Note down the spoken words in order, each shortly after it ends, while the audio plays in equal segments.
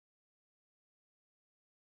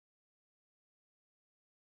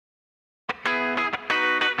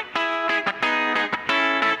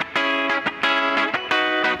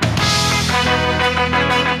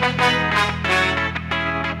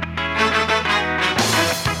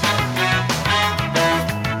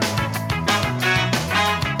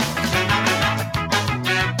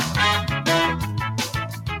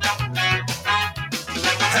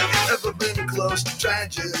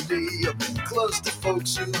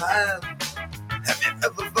to have. Have you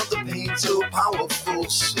ever felt the pain so powerful,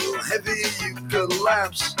 so heavy you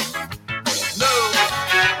collapse? No,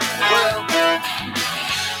 well,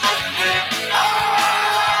 I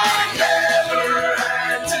never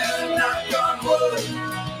had to knock on wood,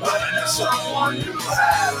 but I know someone who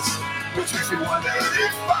has, which makes me wonder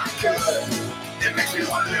if I could. It makes me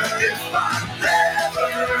wonder if I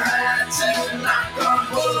never had to knock on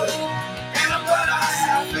wood, and I'm glad I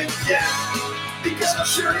haven't yet, because I'm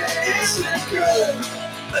sure it isn't good.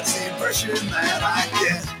 That's the impression that I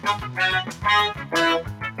get.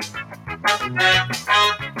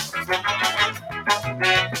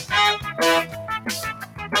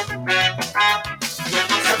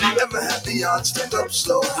 Have you ever had the odds stacked up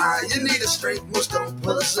so high you need a strength most don't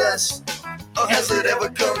possess? Or has it ever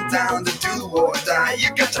come down to do or die?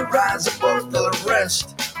 You got to rise above the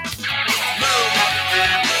rest. No,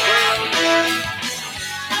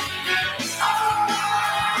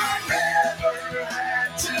 I never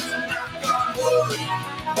had to knock on wood,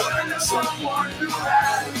 but I know someone who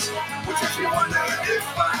has, which makes me wonder if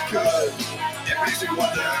I could. It makes me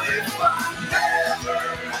wonder if I never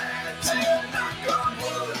had to knock on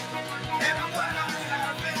wood, and I'm glad I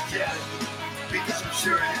haven't yet, because I'm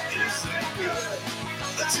sure it isn't good.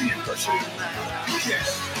 That's the impression that I get.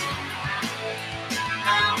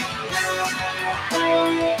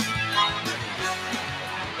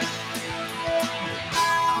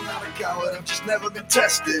 I'm not a coward, I've just never been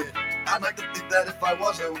tested. I'd like to think that if I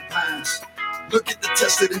was, I would pass. Look at the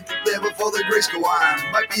tested and think there before the grace go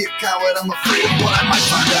on. Might be a coward, I'm afraid of what I might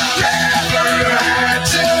find out. Never had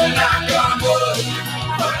to knock on wood,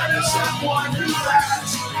 but I know someone who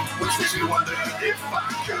has, which makes me wonder if I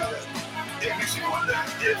could. It makes me wonder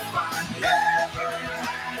if I never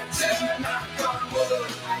had to knock on wood,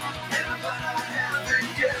 and I'm glad I haven't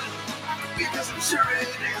yet, because I'm sure it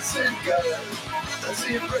isn't good. That's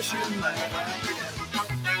the impression that I get.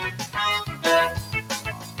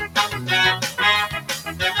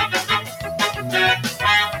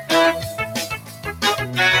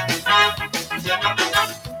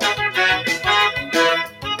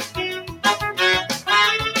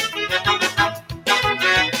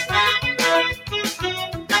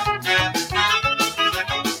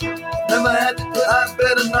 Never had to put I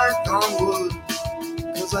better knock on wood,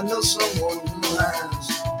 cause I know someone who has,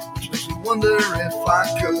 which makes me wonder if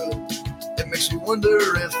I could. It makes me wonder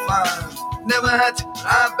if I never had to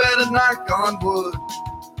I better knock on wood,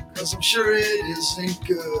 cause I'm sure it isn't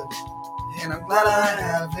good, and I'm glad I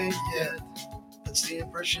haven't yet. That's the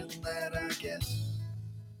impression that I get.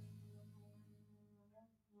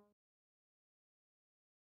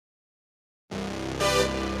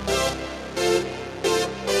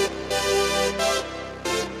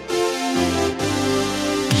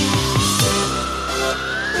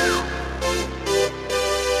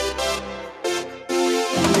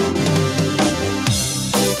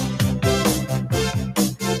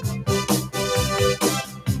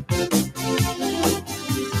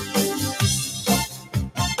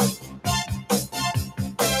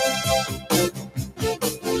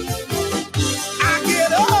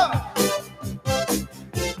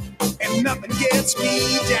 Nothing gets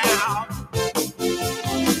me down.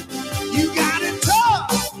 You got it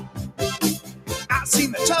tough. I've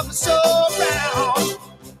seen the toughest around,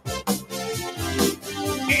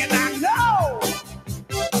 and I know,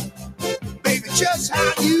 baby, just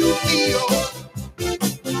how you feel.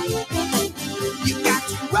 You got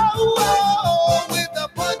to roll with the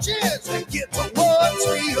punches and get to what's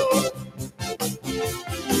real.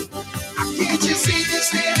 Can't you see me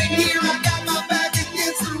standing here? I got my back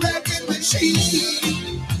against the wrecking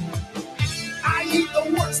machine. I ain't the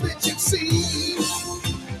worst that you've seen.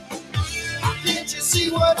 Can't you see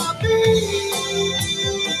what I mean?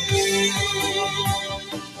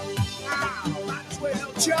 Might as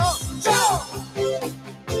well jump, jump.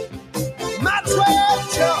 Might as well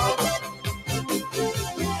jump.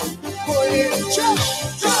 Go ahead and jump,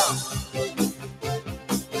 jump.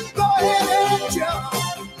 Go ahead and jump.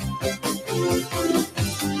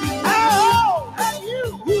 Oh, hey you,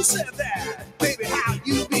 who said that? Baby, how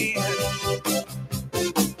you been?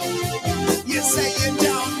 You say you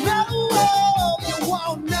don't know, you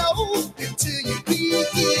won't know until you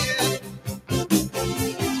begin.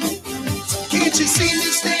 So can't you see me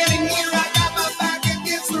standing here? I got my back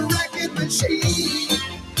against the wrecking machine.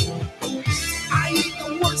 I ain't the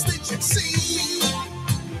worst that you've seen.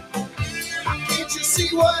 Can't you see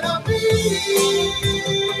what I mean?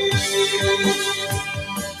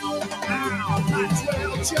 Might as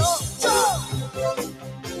well jump, jump.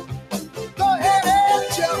 Go ahead and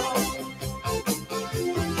jump.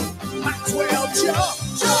 Might as well jump,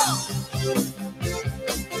 jump.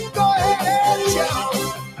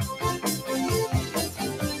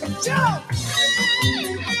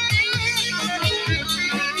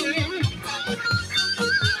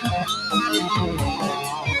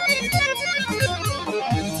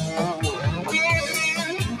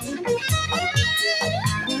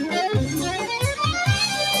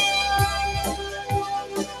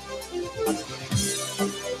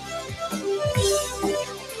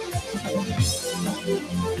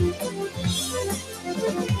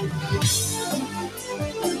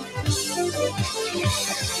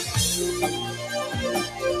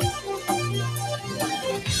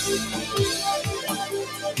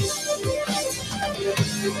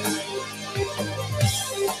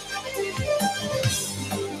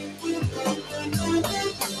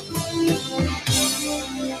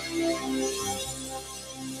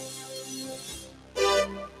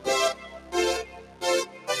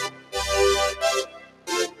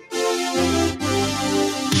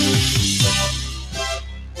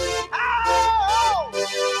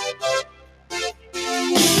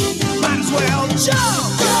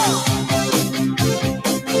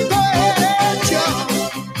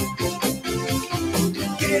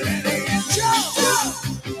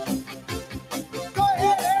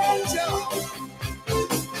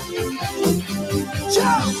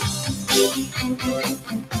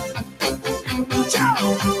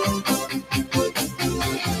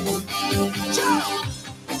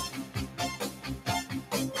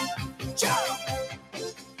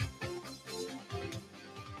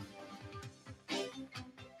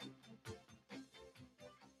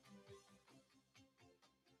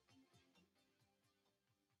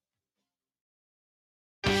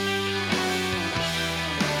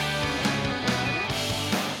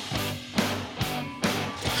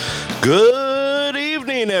 Good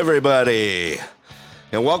evening, everybody,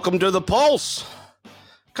 and welcome to The Pulse,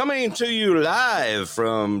 coming to you live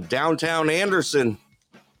from downtown Anderson.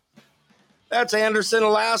 That's Anderson,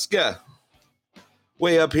 Alaska,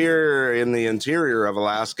 way up here in the interior of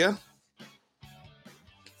Alaska.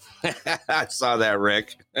 I saw that,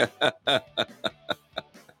 Rick.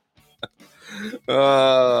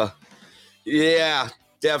 Yeah,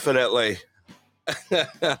 definitely.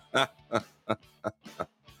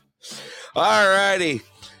 All righty.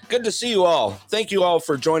 Good to see you all. Thank you all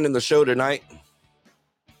for joining the show tonight.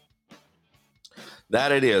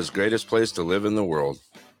 That it is. Greatest place to live in the world.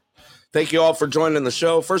 Thank you all for joining the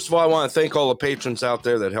show. First of all, I want to thank all the patrons out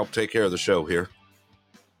there that help take care of the show here.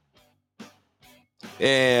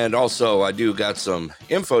 And also, I do got some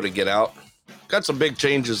info to get out. Got some big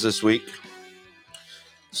changes this week.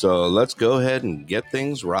 So let's go ahead and get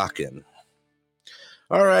things rocking.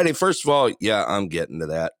 All righty. First of all, yeah, I'm getting to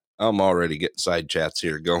that. I'm already getting side chats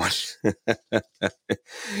here going.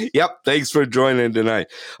 Yep. Thanks for joining tonight.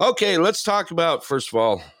 Okay, let's talk about, first of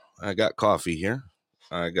all, I got coffee here.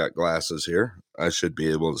 I got glasses here. I should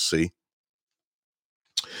be able to see.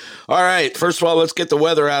 All right. First of all, let's get the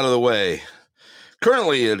weather out of the way.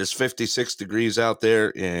 Currently, it is 56 degrees out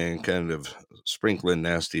there and kind of sprinkling,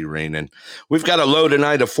 nasty raining. We've got a low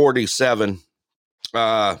tonight of 47.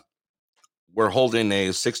 We're holding a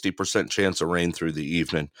 60% chance of rain through the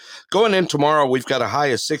evening. Going in tomorrow, we've got a high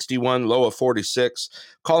of 61, low of 46.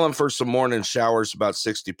 Calling for some morning showers, about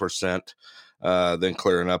 60%, then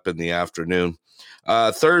clearing up in the afternoon.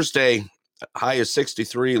 Thursday, high of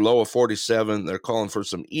 63, low of 47. They're calling for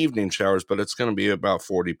some evening showers, but it's going to be about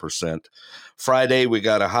 40%. Friday, we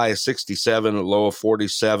got a high of 67, a low of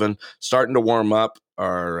 47. Starting to warm up.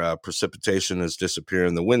 Our precipitation is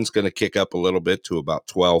disappearing. The wind's going to kick up a little bit to about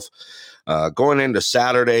 12. Going into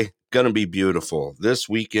Saturday, going to be beautiful. This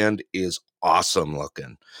weekend is awesome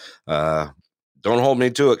looking. Don't hold me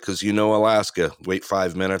to it because you know Alaska. Wait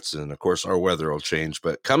 5 minutes, and of course our weather will change.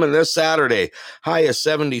 But coming this Saturday, high of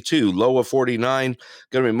 72, low of 49.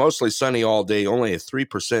 Going to be mostly sunny all day. Only a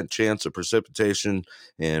 3% chance of precipitation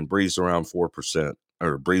and breeze around 4%.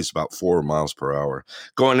 Or breeze about 4 miles per hour.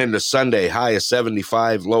 Going into Sunday, high of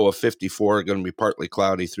 75, low of 54. Going to be partly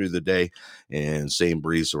cloudy through the day and same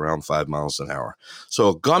breeze around 5 miles an hour.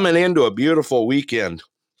 So coming into a beautiful weekend.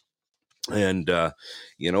 And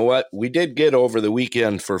you know what? We did get over the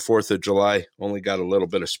weekend for 4th of July. Only got a little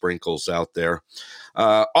bit of sprinkles out there.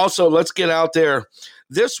 Also, let's get out there.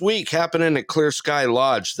 This week happening at Clear Sky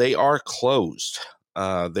Lodge, they are closed.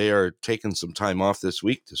 They are taking some time off this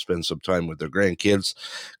week to spend some time with their grandkids.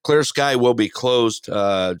 Clear Sky will be closed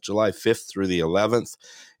July 5th through the 11th,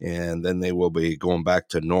 and then they will be going back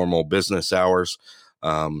to normal business hours.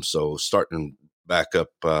 So starting back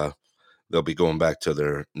up, they'll be going back to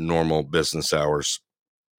their normal business hours.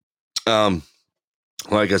 Like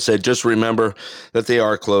I said, just remember that they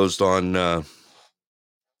are closed on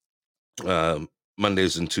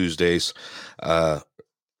Mondays and Tuesdays.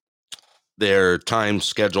 Their time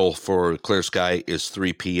schedule for Clear Sky is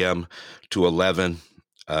 3 p.m. to 11,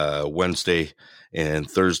 Wednesday and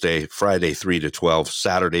Thursday, Friday 3 to 12,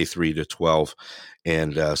 Saturday 3 to 12,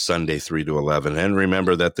 and Sunday 3 to 11. And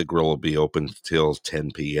remember that the grill will be open till 10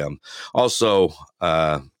 p.m. Also,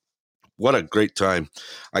 what a great time.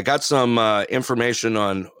 I got some information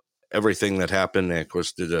on everything that happened. I, of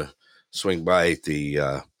course, did a swing by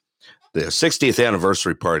the 60th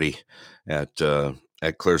anniversary party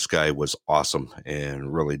at Clear Sky. Was awesome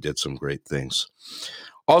and really did some great things.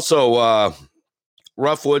 Also,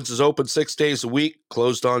 Rough Woods is open 6 days a week,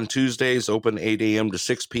 closed on Tuesdays, open 8 a.m. to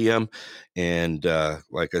 6 p.m. And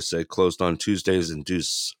like I said, closed on Tuesdays and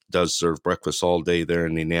does serve breakfast all day there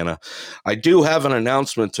in Nenana. I do have an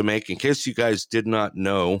announcement to make in case you guys did not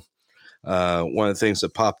know. One of the things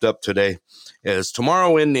that popped up today is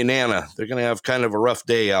tomorrow in Nenana, they're going to have kind of a rough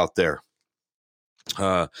day out there.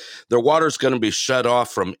 Their water's going to be shut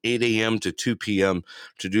off from 8 a.m. to 2 p.m.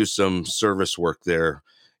 to do some service work there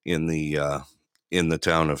in the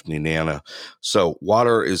town of Nenana. So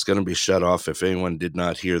water is going to be shut off. If anyone did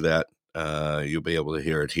not hear that, you'll be able to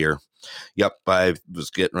hear it here. Yep, I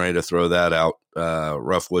was getting ready to throw that out.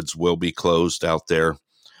 Rough Woods will be closed out there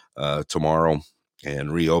tomorrow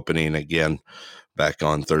and reopening again back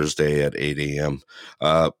on Thursday at 8 a.m.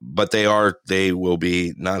 But they will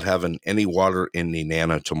be not having any water in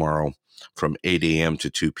Nenana tomorrow from 8 a.m. to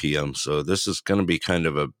 2 p.m. So this is going to be kind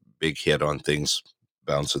of a big hit on things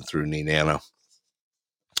bouncing through Nenana.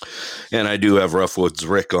 And I do have Rough Woods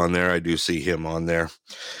Rick on there. I do see him on there.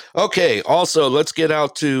 Okay, also, let's get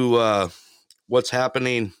out to what's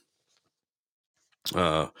happening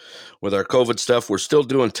With our COVID stuff, we're still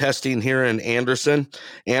doing testing here in Anderson.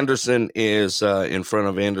 Anderson is in front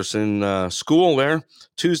of Anderson School there.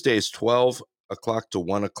 Tuesdays, 12 o'clock to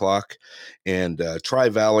 1 o'clock. And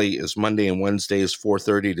Tri-Valley is Monday and Wednesdays,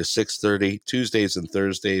 4:30 to 6:30. Tuesdays and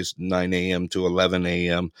Thursdays, 9 a.m. to 11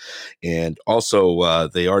 a.m. And also,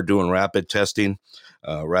 they are doing rapid testing.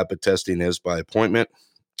 Rapid testing is by appointment.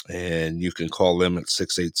 And you can call them at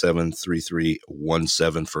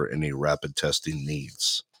 687-3317 for any rapid testing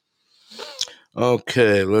needs.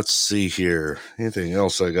 Okay, let's see here. Anything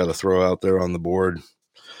else I got to throw out there on the board?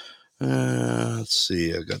 Let's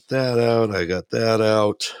see. I got that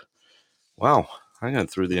out. Wow, I got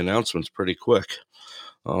through the announcements pretty quick.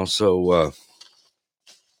 Also,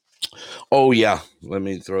 oh yeah, let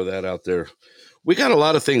me throw that out there. We got a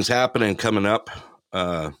lot of things happening coming up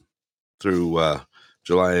through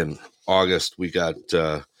July and August. We got,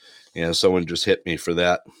 someone just hit me for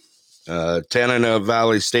that. Nenana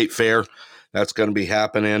Valley State Fair, that's going to be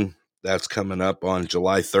happening. That's coming up on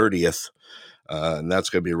July 30th. And that's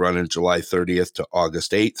going to be running July 30th to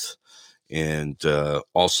August 8th. And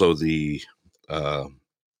also the what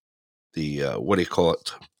do you call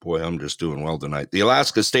it? Boy, I'm just doing well tonight. The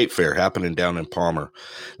Alaska State Fair happening down in Palmer.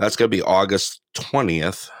 That's going to be August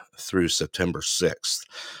 20th through September 6th.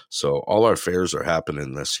 So all our fairs are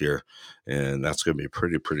happening this year, and that's going to be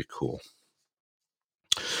pretty cool.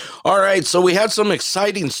 All right, so we had some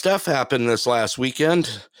exciting stuff happen this last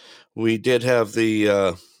weekend. We did have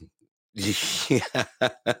the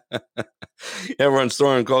everyone's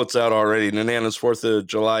throwing quotes out already. Nenana's 4th of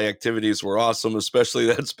July activities were awesome, especially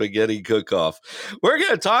that spaghetti cook-off. We're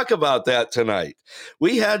going to talk about that tonight.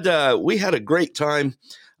 We had a great time.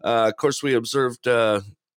 Of course, we observed the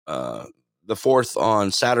 4th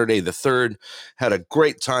on Saturday the 3rd. Had a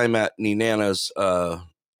great time at Nenana's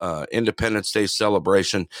Independence Day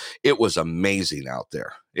celebration. It was amazing out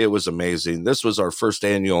there. It was amazing. This was our first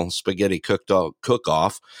annual spaghetti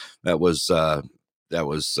cook-off. That was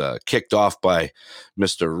kicked off by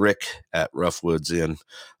Mr. Rick at Roughwoods Inn.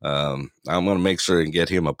 I'm going to make sure and get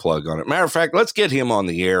him a plug on it. Matter of fact, let's get him on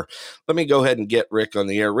the air. Let me go ahead and get Rick on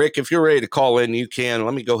the air. Rick, if you're ready to call in, you can.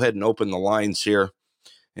 Let me go ahead and open the lines here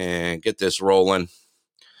and get this rolling.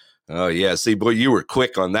 Oh, yeah. See, boy, you were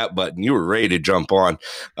quick on that button. You were ready to jump on.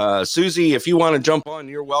 Susie, if you want to jump on,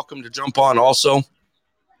 you're welcome to jump on also.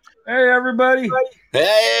 Hey, everybody.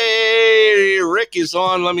 Hey, Rick is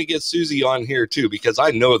on. Let me get Susie on here, too, because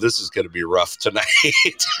I know this is going to be rough tonight.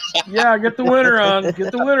 Yeah, get the winner on.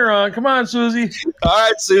 Get the winner on. Come on, Susie. All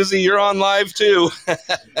right, Susie, you're on live, too.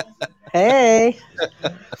 Hey.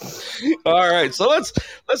 All right, so let's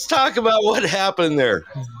talk about what happened there.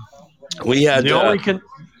 We had the only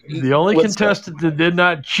contestant that did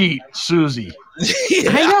not cheat, Susie.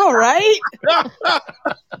 Yeah. I know, right?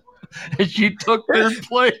 And she took third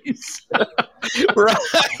place.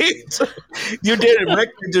 Right. You did it,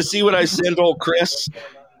 Rick. Did you see what I sent old Chris?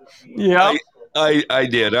 Yeah. I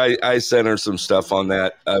did. I sent her some stuff on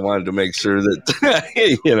that. I wanted to make sure that,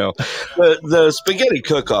 the spaghetti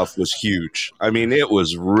cook-off was huge. I mean, it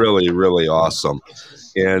was really, really awesome.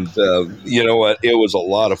 And you know what? It was a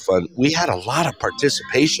lot of fun. We had a lot of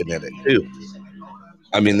participation in it, too.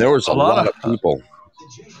 I mean, there was a lot of people.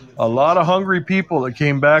 A lot of hungry people that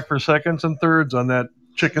came back for seconds and thirds on that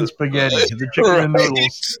chicken spaghetti, the chicken and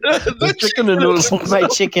noodles. The chicken and noodles. My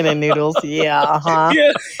chicken and noodles, yeah, uh-huh.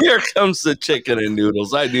 Yeah, here comes the chicken and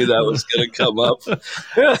noodles. I knew that was going to come up.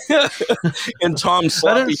 And Tom's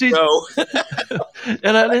sloppy Joe.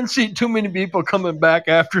 And I didn't see too many people coming back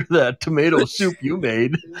after that tomato soup you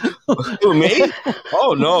made. Who, me?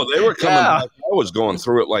 Oh, no, they were coming back. I was going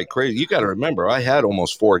through it like crazy. You got to remember, I had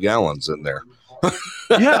almost 4 gallons in there.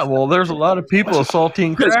 Yeah, well, there's a lot of people with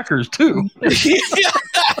saltine crackers, too.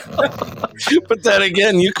 But then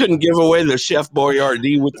again, you couldn't give away the Chef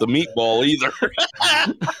Boyardee with the meatball either.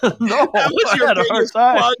 No, that was your biggest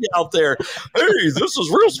plug out there. Hey, this is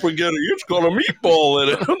real spaghetti. It's got a meatball in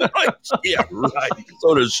it. I'm like, yeah, right.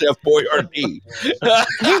 So does Chef Boyardee.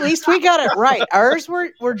 Hey, at least we got it right. Ours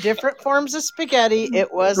were different forms of spaghetti.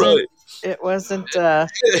 It wasn't. Right. It wasn't. No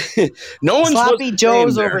one's sloppy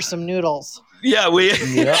Joes over some noodles. Yeah, we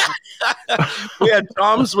had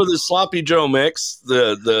Tom's with his sloppy Joe mix,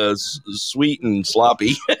 the sweet and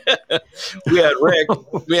sloppy. we had Rick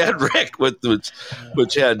with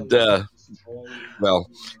which had it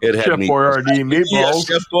had Chef Boyardee meatballs. Yeah,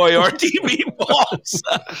 Chef Boyardee meatballs.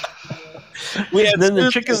 We had then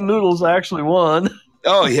the chicken noodles actually won.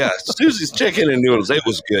 Oh yeah, Susie's chicken and noodles. It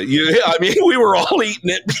was good. We were all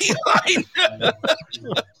eating it behind.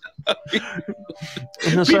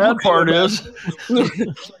 And the sad part is,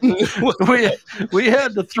 we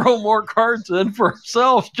had to throw more cards in for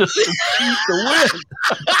ourselves just to cheat to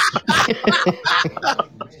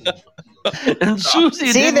win. And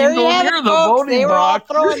Susie didn't there go you have near it, the folks. voting They were all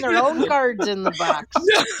box. throwing their own cards in the box.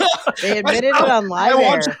 They admitted it on live I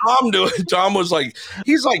watched air. Tom do it. Tom was like,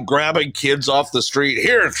 he's like grabbing kids off the street.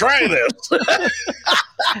 Here, try this.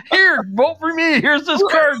 Here, vote for me. Here's this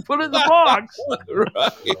card. Put it in the box.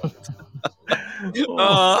 Right.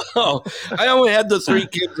 I only had the 3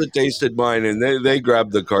 kids that tasted mine, and they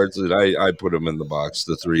grabbed the cards, and I put them in the box,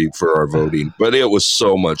 the 3 for our voting. But it was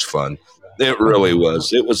so much fun. It really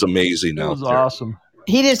was. It was amazing It out was there. awesome.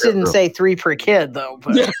 He just didn't say 3 per kid, though.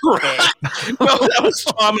 But Yeah, right. Well, that was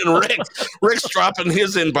Tom and Rick. Rick's dropping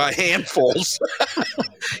his in by handfuls.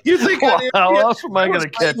 You think how else am I going to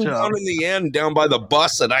catch up? Down in the end, down by the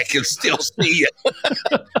bus, and I can still see you.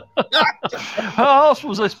 How else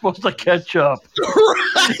was I supposed to catch up?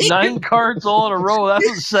 Right. 9 cards all in a row. That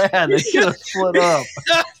was sad. They should have split up.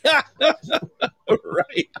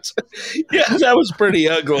 Right. Yeah, that was pretty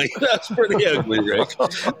ugly. That's pretty ugly, Rick.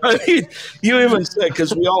 I mean, you even said,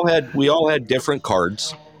 because we all had different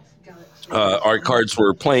cards. Our cards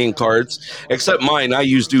were playing cards, except mine. I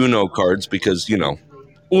used Uno cards because, Uno,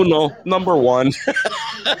 number 1.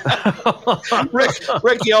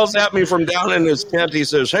 Rick yells at me from down in his tent. He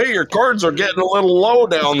says, "Hey, your cards are getting a little low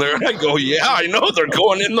down there." I go, "Yeah, I know. They're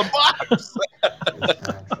going in the box."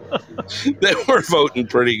 They were voting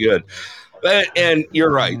pretty good. And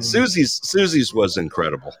you're right. Susie's was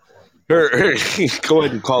incredible. Her go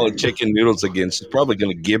ahead and call it chicken noodles again. She's probably going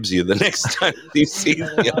to Gibbs you the next time she sees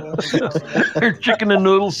you. Her chicken and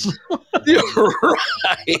noodles. You're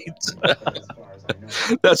right.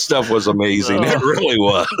 That stuff was amazing. It really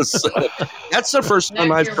was. That's the first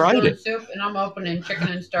time I've tried it. Soup, and I'm opening chicken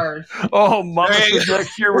and stars. Oh, Mama said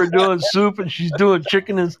next year we're doing soup, and she's doing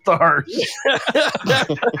chicken and stars.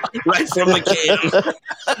 Right from the can.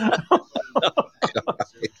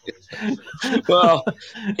 Well,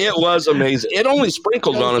 it was amazing. It only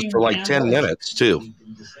sprinkled on us for like 10 minutes, too.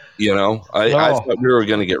 I thought we were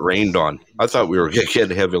going to get rained on. I thought we were going to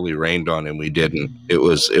get heavily rained on, and we didn't. It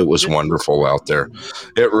was wonderful out there.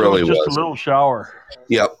 It really was. Just a little shower.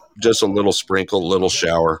 Yep, just a little sprinkle, little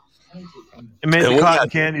shower. It made the cotton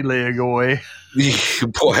candy lady go away.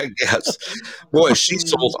 Boy, I guess. Boy, she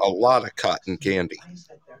sold a lot of cotton candy.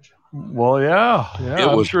 Well, yeah.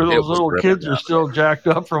 I'm sure those little kids are still jacked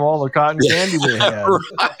up from all the cotton candy we had.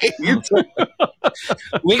 Right.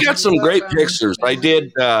 We got some great pictures. I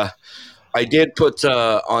did put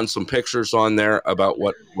on some pictures on there about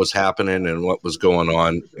what was happening and what was going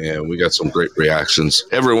on, and we got some great reactions.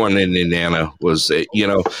 Everyone in Nenana was,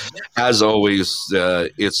 as always,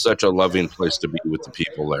 it's such a loving place to be with the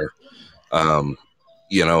people there.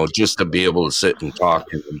 Just to be able to sit and talk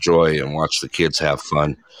and enjoy and watch the kids have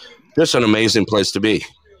fun. Just an amazing place to be.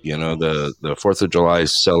 The 4th of July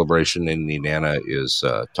celebration in Nenana is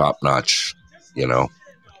top notch.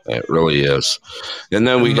 It really is. And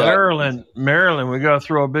then we got Marilyn. We got to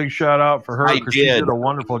throw a big shout out for her because she did a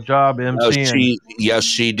wonderful job emceeing. Yes,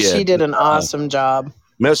 she did. She did an awesome job.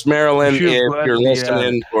 Miss Marilyn, if you're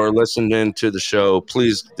listening to the show,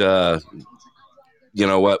 please, you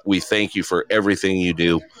know what? We thank you for everything you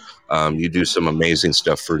do. You do some amazing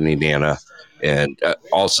stuff for Nenana. And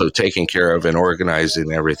also taking care of and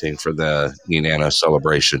organizing everything for the Nenana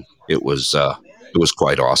celebration. It was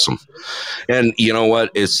quite awesome. And you know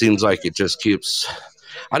what? It seems like it just keeps.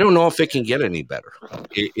 I don't know if it can get any better.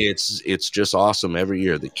 It's just awesome every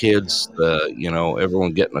year. The kids,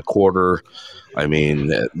 everyone getting a quarter. I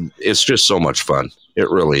mean, it's just so much fun. It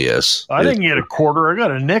really is. I didn't get a quarter. I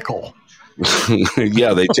got a nickel.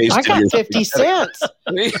 Yeah, they tasted. I got 50 cents.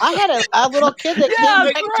 I had a little kid that came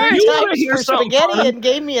back 3 times for spaghetti and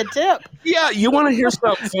gave me a tip. Yeah, you want to hear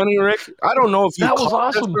something funny, Rick? I don't know if you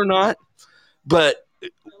caught this or not, but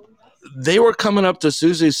they were coming up to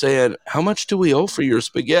Susie saying, "How much do we owe for your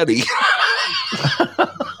spaghetti?"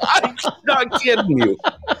 I'm not kidding you.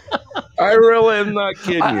 I really am not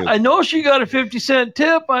kidding you. I know she got a 50-cent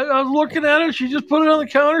tip. I was looking at it. She just put it on the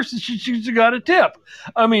counter. So she got a tip.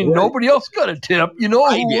 I mean, Nobody else got a tip. Who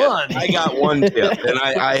won? I got one tip, and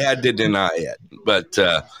I had to deny it. But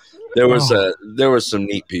there was some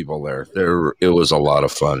neat people there. It was a lot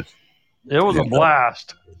of fun. It was a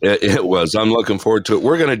blast. It was. I'm looking forward to it.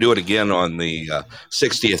 We're going to do it again on the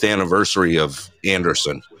 60th anniversary of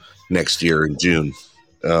Anderson next year in June.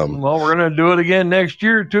 Well, we're going to do it again next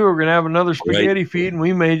year, too. We're going to have another spaghetti feed, and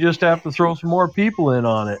we may just have to throw some more people in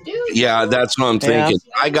on it. Yeah, that's what I'm thinking.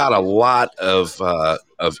 I got a lot of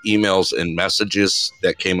emails and messages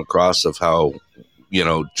that came across of how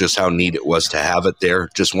just how neat it was to have it there.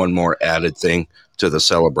 Just one more added thing to the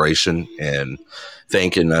celebration, and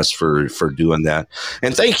thanking us for doing that.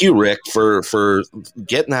 And thank you, Rick, for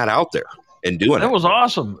getting that out there and doing it. It was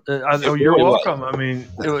awesome. You're welcome. I mean,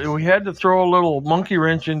 we had to throw a little monkey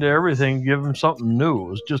wrench into everything, give them something new. It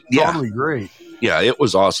was just totally great. Yeah, it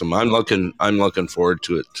was awesome. I'm looking forward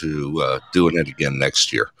to it, to doing it again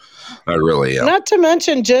next year. I really am. Not to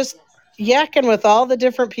mention just yakking with all the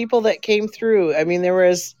different people that came through. I mean, there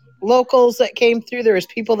was locals that came through. There was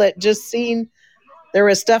people that just seen there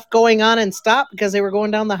was stuff going on and stopped because they were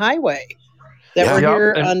going down the highway that were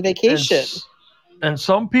here on vacation. And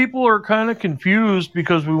some people are kind of confused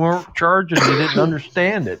because we weren't charging. They didn't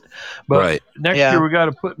understand it. But next year we got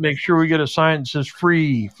to make sure we get a sign that says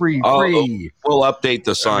free. We'll update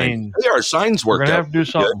the sign. I mean, our signs worked out. Have to do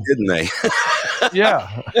something, didn't they?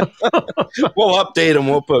 Yeah. We'll update them.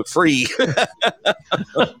 We'll put free.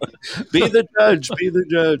 Be the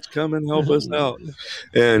judge. Come and help us out.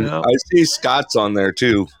 And I see Scott's on there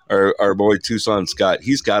too. Our boy Tucson Scott.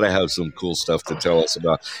 He's got to have some cool stuff to tell us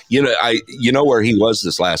about. You know where he was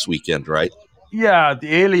this last weekend, right? Yeah,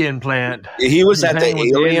 the Alien Plant. He was at the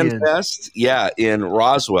Alien Fest, in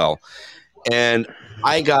Roswell. And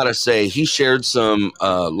I gotta say, he shared some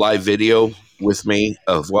live video with me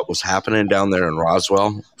of what was happening down there in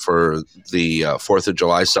Roswell for the 4th of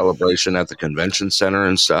July celebration at the convention center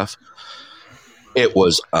and stuff. It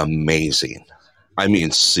was amazing. I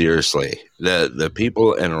mean, seriously, the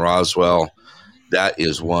people in Roswell, that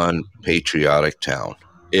is one patriotic town.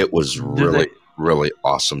 It was really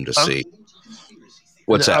awesome to see.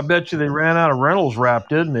 What's that? I bet you they ran out of Reynolds wrap,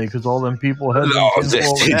 didn't they? Because all them people had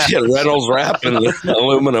Reynolds wrap and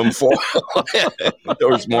aluminum foil. There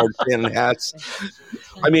was more tin hats.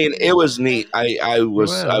 I mean, it was neat. I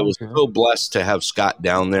was so blessed to have Scott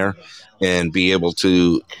down there and be able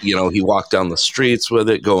to, he walked down the streets with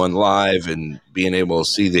it, going live, and being able to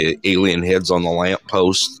see the alien heads on the lamp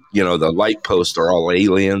post. The light posts are all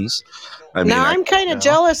aliens. I'm kind of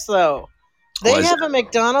jealous, though. They have a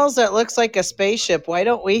McDonald's that looks like a spaceship. Why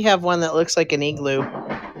don't we have one that looks like an igloo?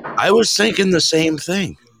 I was thinking the same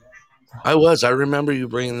thing. I remember you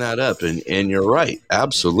bringing that up, and you're right.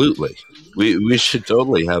 Absolutely. We should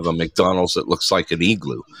totally have a McDonald's that looks like an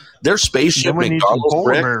igloo. They're spaceship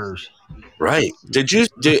McDonald's, right?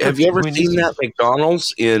 Have you ever seen that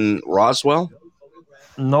McDonald's in Roswell?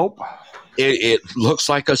 Nope. It looks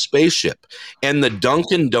like a spaceship. And the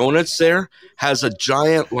Dunkin' Donuts there has a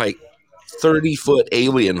giant, 30-foot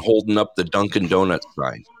alien holding up the Dunkin' Donuts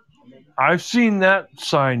sign. I've seen that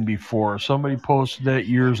sign before. Somebody posted that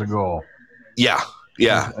years ago. Yeah,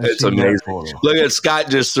 it's amazing. Look at Scott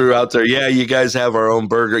just threw out there. Yeah, you guys have our own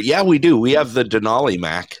burger. Yeah, we do. We have the Denali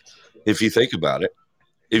Mac, if you think about it.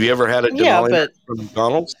 Have you ever had a Denali Mac from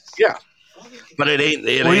McDonald's? Yeah. But it ain't.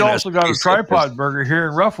 We also got a tripod burger here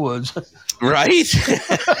in Roughwoods. Right?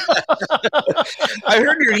 I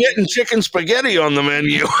heard you're getting chicken spaghetti on the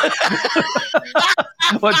menu.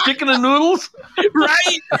 What, chicken and noodles?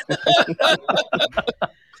 Right?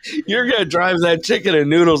 You're going to drive that chicken and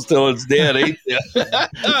noodles till it's dead, ain't you?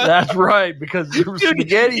 That's right, because your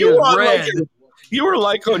spaghetti is red. You were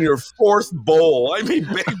like on your fourth bowl. I mean,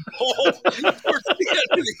 big bowl.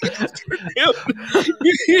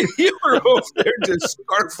 You were over there just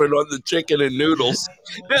scarfing on the chicken and noodles.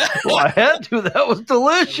 Well, I had to. That was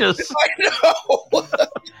delicious. I know.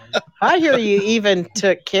 I hear you even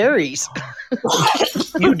took carries.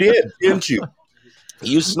 You did, didn't you?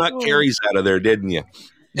 You snuck carries out of there, didn't you?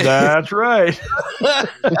 That's right.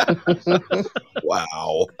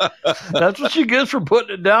 Wow. That's what she gets for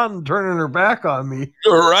putting it down and turning her back on me.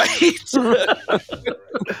 Right.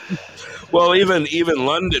 Well, even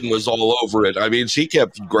London was all over it. I mean, she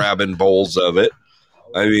kept grabbing bowls of it.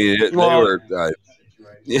 I mean, they were...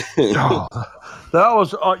 That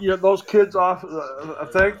was those kids off.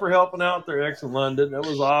 Thanks for helping out there, X in London. That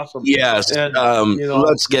was awesome. Yes, and,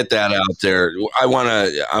 let's get that out there. I want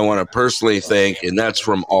to personally thank, and that's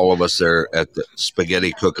from all of us there at the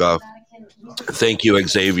Spaghetti Cook-Off. Thank you,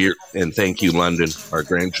 Xavier, and thank you, London. Our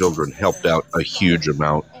grandchildren helped out a huge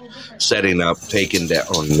amount, setting up, taking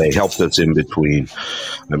down. They helped us in between.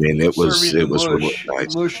 I mean, it was really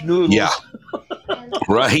nice. Mush noodles. Yeah.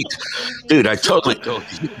 Right, dude. I totally told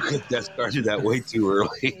you get that started that way too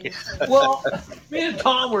early. Well, me and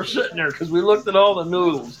Tom were sitting there because we looked at all the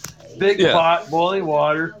noodles, big pot, boiling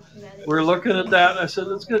water. We're looking at that, and I said,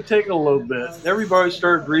 "It's going to take a little bit." Everybody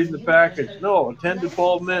started reading the package. No, 10 to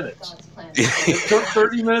 12 minutes. It took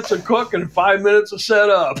 30 minutes to cook and 5 minutes to set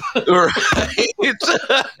up. Right.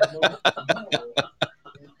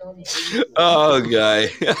 Oh, guy.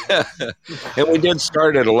 And we did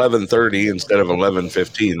start at 11:30 instead of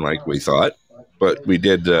 11:15 like we thought. But we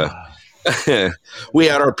did we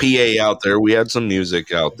had our PA out there. We had some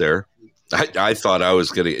music out there. I thought I was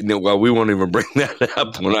going to. Well, we won't even bring that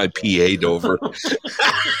up when I PA'd over.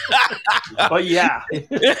 But yeah,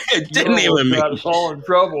 It didn't even make got us all in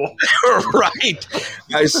trouble. right.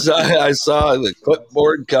 I saw the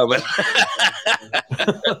clipboard coming.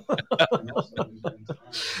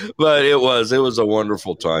 But it was a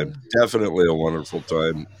wonderful time. Definitely a wonderful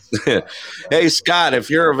time. Hey, Scott, if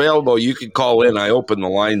you're available, you can call in. I open the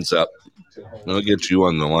lines up. I'll get you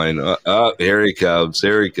on the line. Here he comes.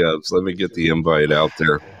 Here he comes. Let me get the invite out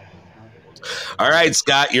there. All right,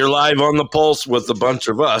 Scott, you're live on the pulse with a bunch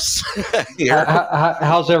of us.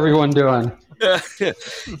 How's everyone doing?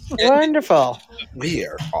 Wonderful. We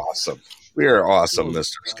are awesome. We are awesome,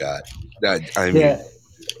 Mr. Scott. I mean, Yeah.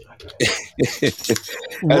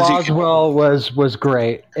 Roswell was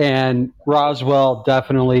great, and Roswell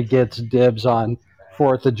definitely gets dibs on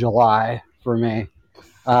 4th of July for me.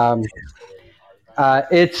 I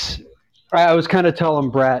was kind of telling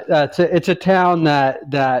Brett, it's a town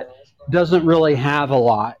that doesn't really have a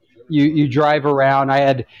lot. You drive around.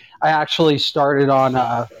 I actually started on.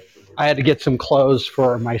 I had to get some clothes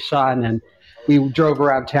for my son, and we drove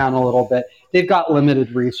around town a little bit. They've got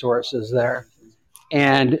limited resources there,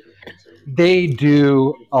 and they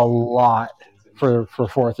do a lot for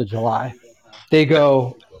 4th of July. They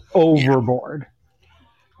go overboard.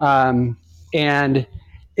 And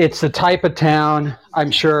it's the type of town,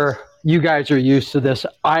 I'm sure you guys are used to this.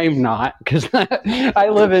 I'm not, because I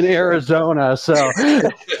live in Arizona. So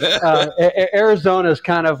Arizona is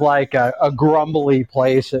kind of like a grumbly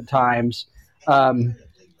place at times.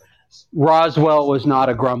 Roswell was not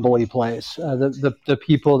a grumbly place. The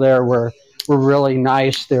people there were really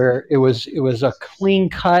nice. It was a clean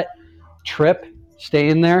cut trip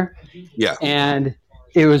staying there. Yeah. And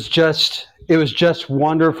it was just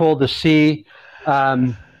wonderful to see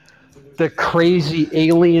the crazy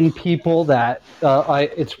alien people that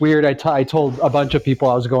it's weird. I told a bunch of people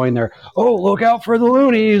I was going there, oh, look out for the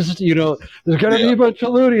loonies. There's going to be a bunch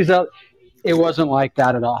of loonies out. It wasn't like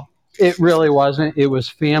that at all. It really wasn't. It was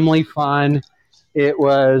family fun. It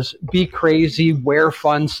was be crazy, wear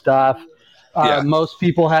fun stuff. Most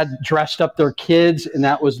people had dressed up their kids, and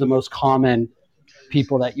that was the most common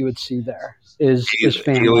people that you would see there is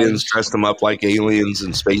families. Aliens dressed them up like aliens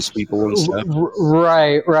and space people and stuff.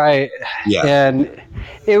 Right. Yeah. And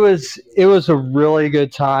it was a really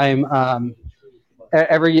good time.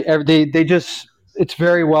 It's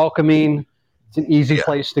very welcoming. It's an easy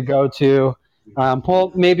place to go to.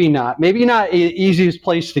 Well, maybe not easiest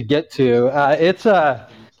place to get to. It's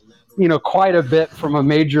quite a bit from a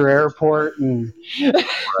major airport, and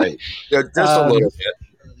right. Yeah, just a little bit.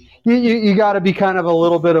 You got to be kind of a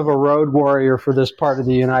little bit of a road warrior for this part of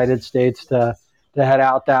the United States to head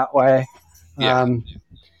out that way. Yeah.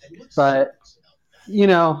 But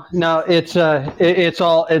no, it's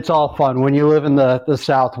all fun when you live in the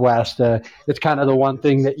Southwest. It's kind of the one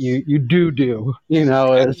thing that you do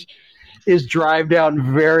is drive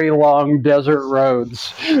down very long desert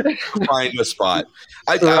roads. Find a spot.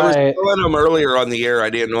 I was telling them earlier on the air,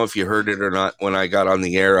 I didn't know if you heard it or not. When I got on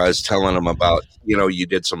the air, I was telling them about, you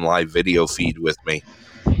did some live video feed with me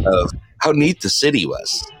of how neat the city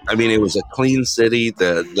was. I mean, it was a clean city.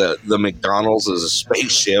 The McDonald's is a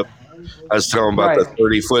spaceship. I was telling them about the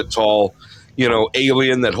 30-foot tall,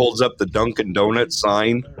 alien that holds up the Dunkin' Donuts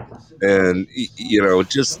sign. And,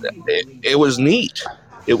 it was neat.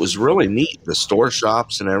 It was really neat. The store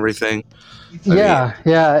shops and everything. Yeah.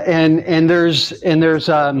 And there's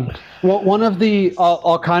one of the,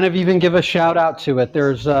 I'll kind of even give a shout out to it.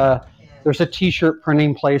 There's a t-shirt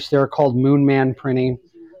printing place there called Moon Man Printing.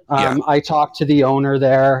 I talked to the owner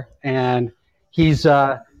there, and he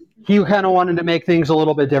kind of wanted to make things a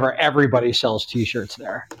little bit different. Everybody sells t-shirts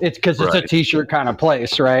there. It's because it's a t-shirt kind of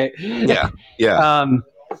place, right? Yeah.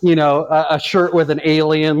 A shirt with an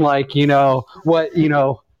alien, like,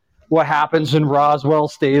 what happens in Roswell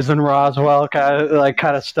stays in Roswell,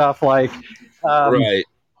 kind of stuff. Like, right.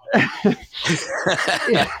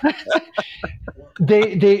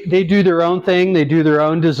 They do their own thing. They do their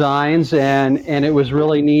own designs, and it was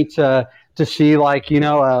really neat to see, like,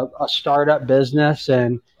 a startup business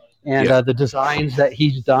and the designs that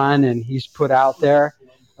he's done and he's put out there.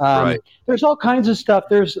 There's all kinds of stuff.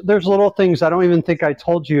 There's little things I don't even think I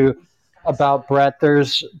told you about, Brett.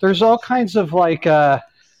 There's all kinds of like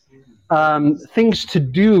things to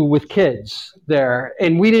do with kids there,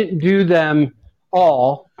 and we didn't do them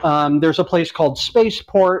all. There's a place called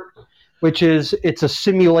Spaceport, which it's a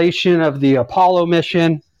simulation of the Apollo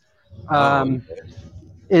mission. And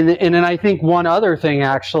then I think one other thing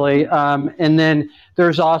actually, and then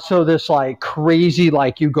there's also this like crazy,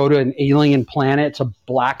 like you go to an alien planet, it's a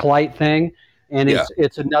black light thing, and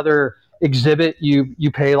it's another exhibit.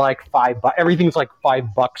 You pay like $5. Everything's like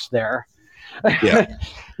 $5 there. Yeah.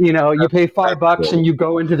 You pay $5 and you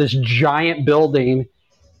go into this giant building,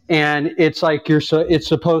 and it's like it's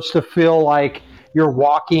supposed to feel like you're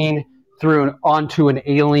walking onto an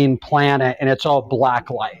alien planet, and it's all black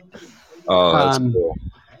light. Oh, that's cool.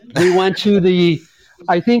 We went to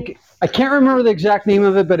I can't remember the exact name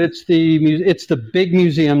of it, but it's the big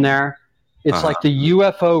museum there. It's like the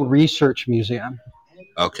UFO Research Museum.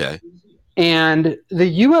 Okay. And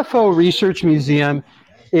the UFO Research Museum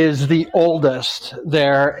is the oldest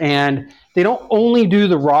there, and they don't only do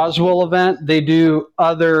the Roswell event, they do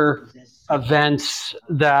other events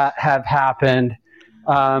that have happened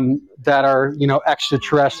that are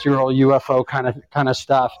extraterrestrial UFO kind of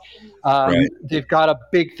stuff. Right. They've got a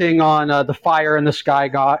big thing on the Fire in the Sky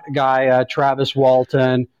guy, Travis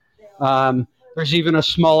Walton. There's even a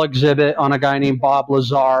small exhibit on a guy named Bob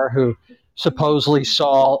Lazar, who supposedly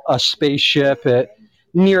saw a spaceship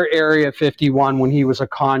near Area 51 when he was a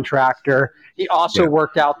contractor. He also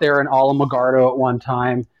worked out there in Alamogordo at one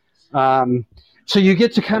time. So you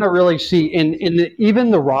get to kind of really see even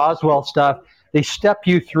the Roswell stuff, they step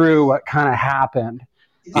you through what kind of happened,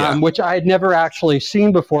 which I had never actually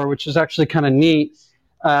seen before, which is actually kind of neat.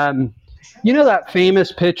 That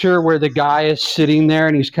famous picture where the guy is sitting there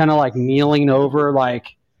and he's kind of like kneeling over,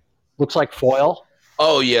 like looks like foil?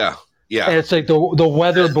 Oh, yeah. Yeah. And it's like the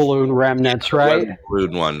weather balloon remnants, right? Weather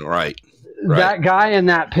balloon one, right. That guy in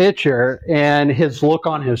that picture and his look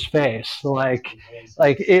on his face, like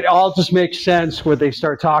it all just makes sense when they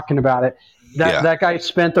start talking about it. That guy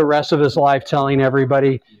spent the rest of his life telling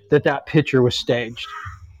everybody that picture was staged.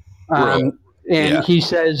 He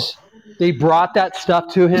says they brought that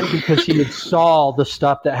stuff to him because he had saw the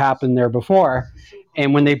stuff that happened there before.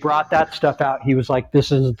 And when they brought that stuff out, he was like,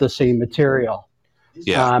 this isn't the same material.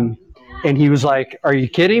 Yeah. And he was like, "Are you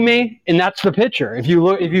kidding me?" And that's the picture. If you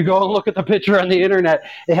go and look at the picture on the internet,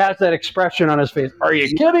 it has that expression on his face. Are you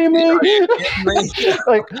kidding me?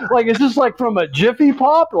 like is this like from a Jiffy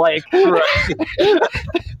Pop? Like, right.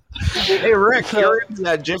 Hey Rick, you're into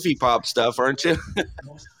that Jiffy Pop stuff, aren't you?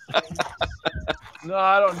 No,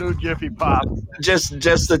 I don't do Jiffy Pop. Just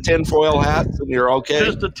the tinfoil hats, and you're okay.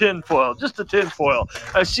 Just the tinfoil.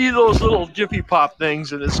 I see those little Jiffy Pop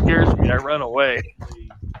things, and it scares me. I run away.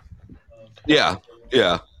 Yeah.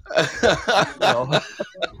 So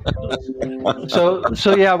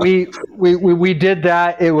yeah, we did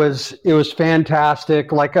that. It was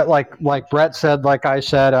fantastic. Like Brett said, like I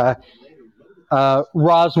said,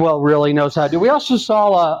 Roswell really knows how to do. We also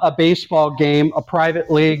saw a baseball game, a private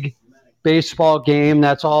league baseball game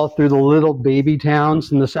that's all through the little baby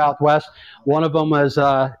towns in the Southwest. One of them was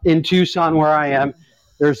in Tucson, where I am.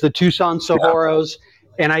 There's the Tucson Sojoros,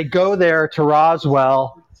 and I go there to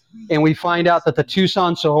Roswell, and we find out that the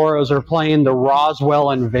Tucson Sojoros are playing the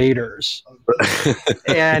Roswell Invaders.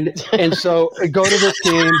 and so I go to this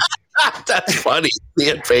game. That's funny. The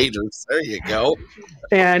Invaders. There you go.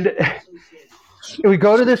 And we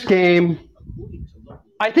go to this game.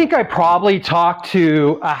 I think I probably talked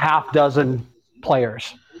to a half dozen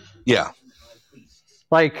players. Yeah.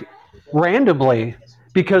 Like randomly,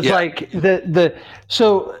 because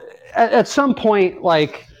so at some point,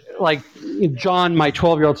 like John, my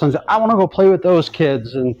 12-year-old son, said, I want to go play with those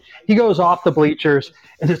kids. And he goes off the bleachers,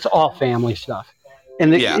 and it's all family stuff.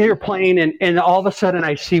 And you're playing, and all of a sudden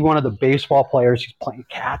I see one of the baseball players. He's playing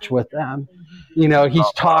catch with them.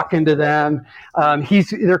 He's talking to them.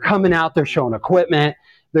 They're coming out. They're showing equipment.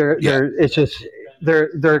 They're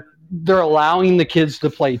allowing the kids to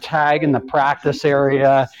play tag in the practice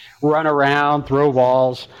area, run around, throw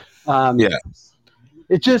balls.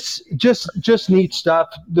 It just neat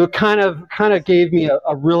stuff. It kind of gave me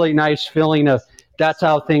a really nice feeling of that's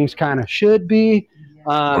how things kind of should be.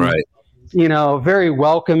 Right. Very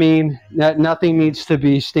welcoming. That nothing needs to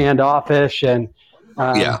be standoffish, and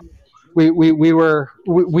we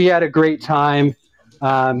had a great time.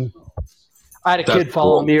 I had a kid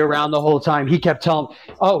following me around the whole time. He kept telling,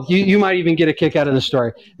 "Oh, you might even get a kick out of the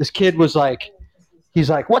story." This kid was like,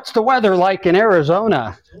 he's like, "What's the weather like in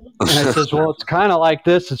Arizona?" And I says, "Well, it's kind of like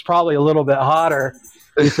this. It's probably a little bit hotter."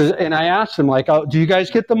 He says, and I asked him, like, "Oh, do you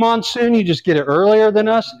guys get the monsoon? You just get it earlier than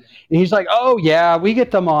us?" And he's like, "Oh yeah, we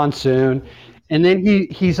get the monsoon." And then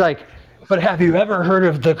he's like, "But have you ever heard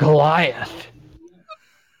of the Goliath?"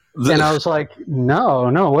 And I was like,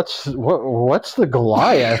 no, what's the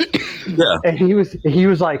Goliath? Yeah. And he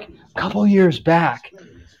was like, a couple years back,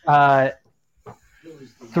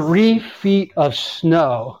 3 feet of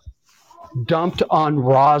snow dumped on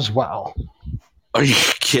Roswell. Are you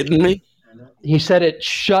kidding me? He said it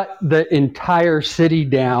shut the entire city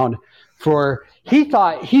down for,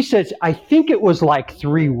 he says, I think it was like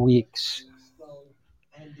 3 weeks.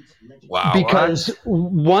 Wow. Because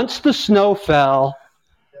once the snow fell,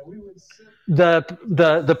 the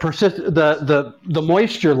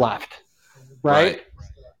moisture left, right?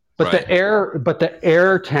 But the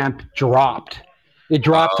air temp dropped. It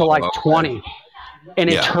dropped to like 20, and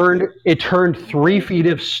it turned 3 feet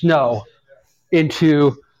of snow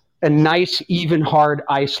into a nice, even, hard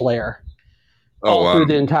ice layer through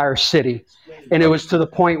the entire city. And it was to the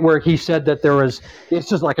point where he said that it's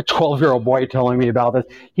just like a 12-year-old boy telling me about this.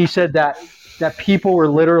 He said that people were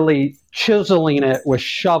literally chiseling it with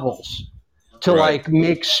shovels to like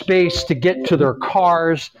make space to get to their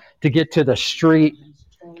cars, to get to the street,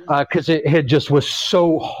 because it had just was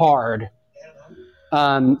so hard.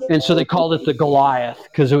 And so they called it the Goliath,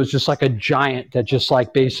 because it was just like a giant that just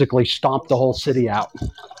like basically stomped the whole city out.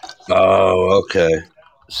 Oh, okay.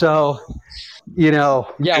 So, we're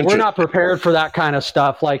not prepared for that kind of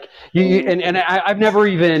stuff. Like I've never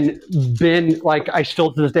even been, like, I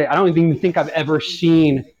still to this day, I don't even think I've ever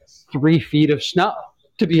seen 3 feet of snow,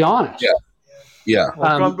 to be honest. Yeah.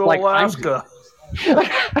 Well, come to Alaska.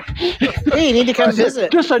 Hey, you need to come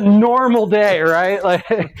visit. Just a normal day, right? Like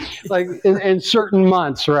in certain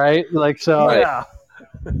months, right? Like, so. Right. Yeah.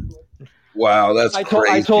 Wow, that's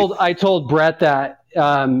crazy. I told Brett that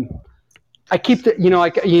I keep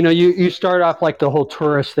you start off like the whole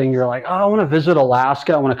tourist thing. You're like, oh, I want to visit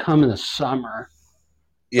Alaska. I want to come in the summer.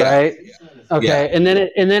 Yeah. Right. Okay. Yeah. And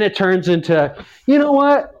then it turns into, you know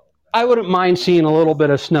what? I wouldn't mind seeing a little bit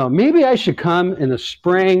of snow. Maybe I should come in the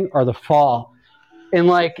spring or the fall. And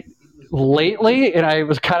like lately, and I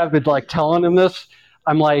was kind of like telling him this,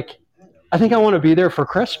 I'm like, I think I want to be there for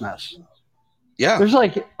Christmas. Yeah. There's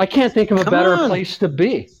like, I can't think of a better place to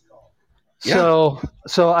be. Yeah.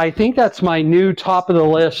 So I think that's my new top of the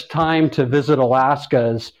list time to visit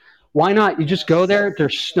Alaska is, why not? You just go there.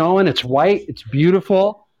 There's snowing. It's white. It's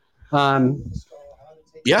beautiful.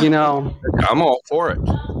 Yeah. I'm all for it.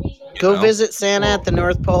 Go visit Santa at the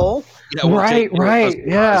North Pole. Yeah, we'll right.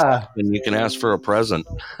 Yeah. And you can ask for a present.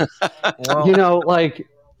 Well, like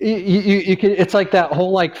you can, it's like that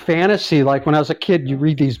whole like fantasy. Like when I was a kid, you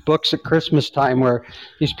read these books at Christmas time where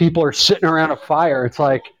these people are sitting around a fire. It's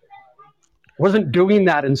like, wasn't doing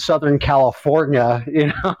that in Southern California,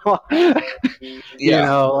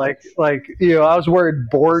 Yeah. I was wearing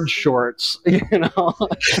board shorts,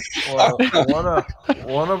 Well,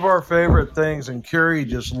 one of our favorite things, and Carrie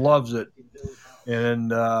just loves it,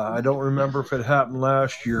 and I don't remember if it happened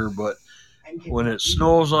last year, but when it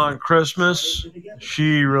snows on Christmas,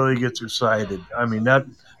 she really gets excited. I mean, that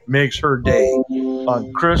makes her day.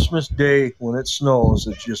 On Christmas Day, when it snows,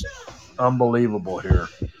 it's just unbelievable here.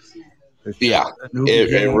 It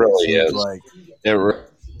really is. Like.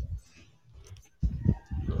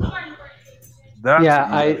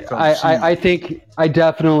 I think I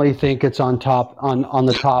definitely think it's on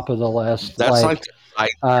the top of the list. That's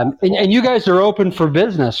and you guys are open for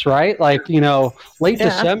business, right? Like, late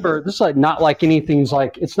December. This is like not like anything's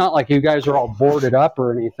like, it's not like you guys are all boarded up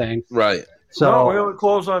or anything, right? So no, we only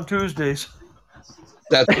close on Tuesdays.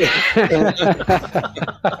 That's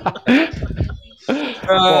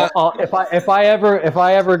well, if I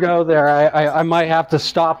ever go there, I might have to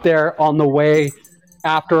stop there on the way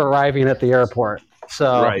after arriving at the airport.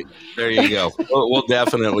 So right there you go. We'll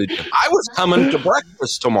definitely. I was coming to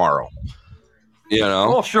breakfast tomorrow.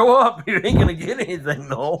 Well, show up. You ain't gonna get anything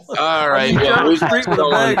though. All right.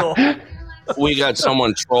 We got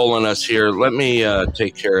someone trolling us here. Let me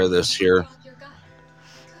take care of this here.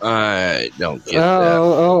 I don't get that.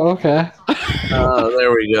 Oh, okay.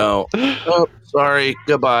 There we go. Oh, sorry.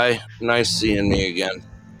 Goodbye. Nice seeing me again.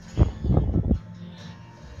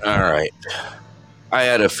 All right. I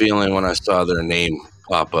had a feeling when I saw their name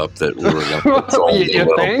pop up that we were going to troll you a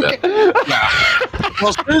little think? bit. Yeah.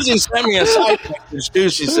 Well, Susie sent me a side message too.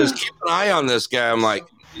 She says, keep an eye on this guy. I'm like,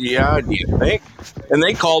 yeah, do you think? And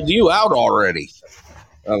they called you out already.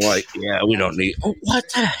 I'm like, yeah, we don't need. Oh, what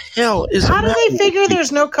the hell is? How do they figure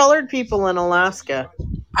there's no colored people in Alaska?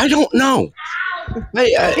 I don't know.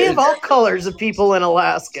 We have all colors of people in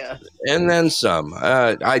Alaska, and then some.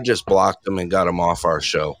 I just blocked them and got them off our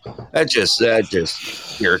show. That just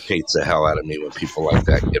irritates the hell out of me when people like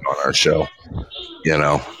that get on our show.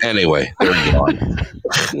 Anyway, they're gone.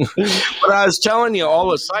 But I was telling you, all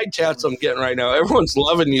the side chats I'm getting right now, everyone's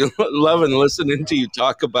loving listening to you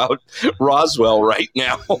talk about Roswell right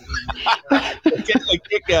now. Getting a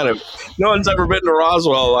kick out of it. No one's ever been to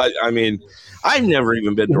Roswell. I mean, I've never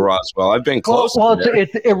even been to Roswell. I've been close. Well, to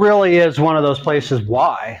it really is one of those places.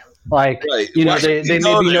 Why? Like, Right. Why Why they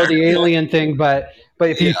go maybe know there? the alien thing, but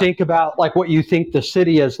if you think about like what you think the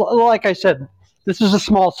city is, like I said, this is a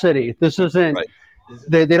small city. This isn't. Right.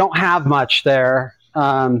 They don't have much there.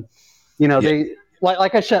 They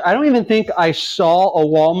like I said, I don't even think I saw a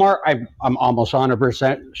Walmart. I'm almost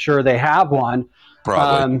 100% sure they have one.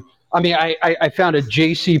 Probably. I mean, I found a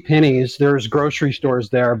J.C. Penney's. There's grocery stores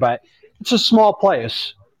there, but it's a small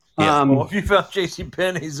place. Yeah. Well, if you found J.C.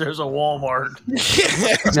 Penney's, there's a Walmart.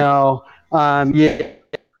 No. Yeah.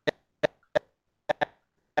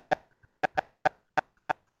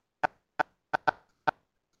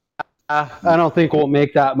 I don't think we'll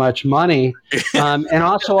make that much money. And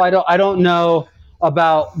also, I don't know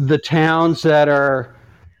about the towns that are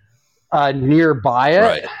nearby it.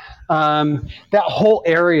 Right. That whole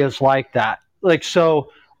area is like that. Like,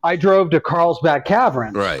 so I drove to Carlsbad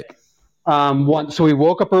Caverns. Right. So we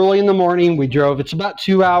woke up early in the morning. We drove. It's about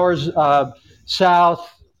 2 hours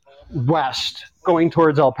southwest, going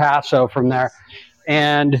towards El Paso from there.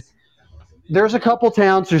 And there's a couple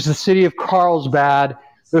towns. There's the city of Carlsbad.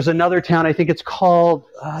 There's another town. I think it's called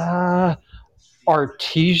Artesia.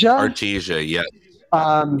 Artesia. Yeah.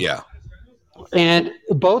 Yeah. And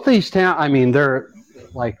both these towns, I mean, they're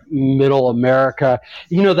like middle America.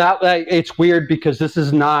 That it's weird because this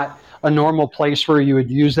is not a normal place where you would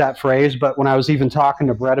use that phrase. But when I was even talking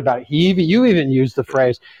to Brett about it, you even used the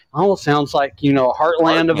phrase. It almost sounds like,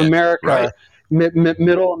 heartland of America, right.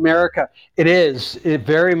 Middle America. It is. It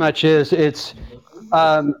very much is. It's.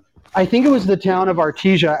 I think it was the town of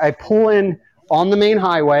Artesia. I pull in on the main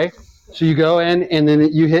highway. So you go in and then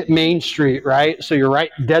you hit Main Street, right? So you're right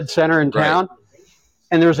dead center in town. Right.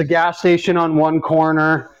 And there's a gas station on one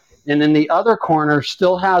corner. And then the other corner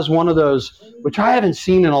still has one of those, which I haven't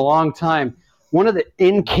seen in a long time, one of the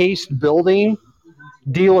encased building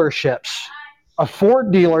dealerships, a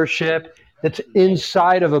Ford dealership that's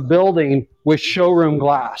inside of a building with showroom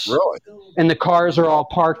glass. Really? And the cars are all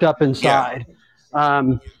parked up inside.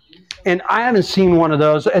 Yeah. And I haven't seen one of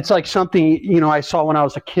those. It's like something, I saw when I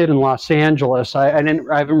was a kid in Los Angeles. I haven't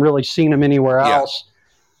really seen them anywhere else.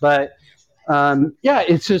 But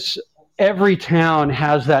it's just every town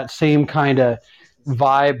has that same kind of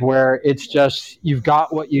vibe where it's just you've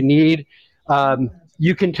got what you need.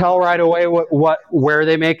 You can tell right away where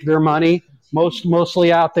they make their money.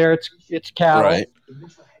 Mostly out there, it's cattle. Right.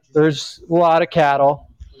 There's a lot of cattle.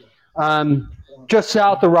 Just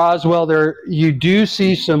south of Roswell, there you do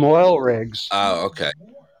see some oil rigs. Oh, okay.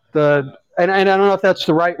 And I don't know if that's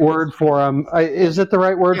the right word for them. Is it the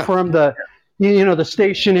right word for them? The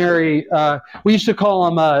stationary. We used to call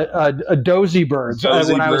them a dozy birds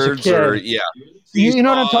when I was a kid. You know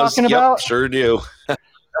what I'm talking about? Sure do.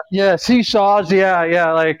 Yeah, seesaws.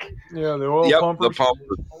 Yeah, like the oil pumpers. The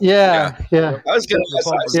pumpers. Yeah. I was going to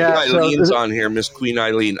ask. Eileen's on here, Miss Queen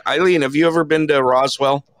Eileen. Eileen, have you ever been to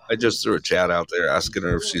Roswell? I just threw a chat out there asking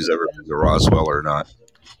her if she's ever been to Roswell or not.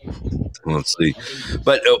 Let's see.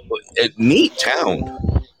 But neat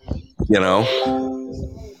town,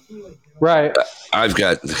 Right. I've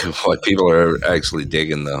got people are actually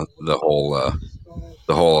digging the whole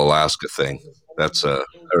Alaska thing. That's or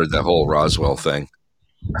the whole Roswell thing.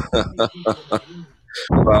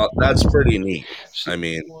 Well, that's pretty neat. I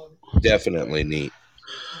mean, definitely neat.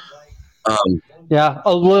 Yeah,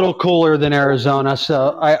 a little cooler than Arizona.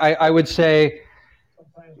 So I would say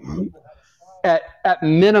at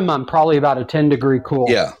minimum probably about a 10-degree cool.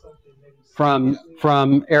 Yeah. From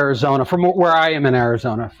Arizona, from where I am in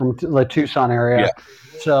Arizona, from the Tucson area. Yeah.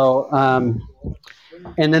 So,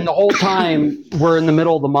 and then the whole time we're in the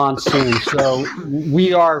middle of the monsoon. So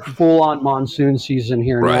we are full on monsoon season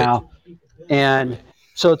here now. And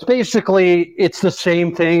so it's the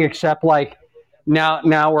same thing, except like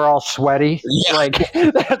now we're all sweaty. Yeah. Like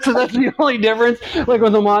that's the only difference. Like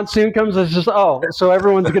when the monsoon comes, it's just so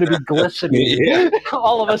everyone's going to be glistening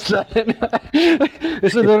all of a sudden.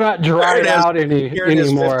 So they're not dried out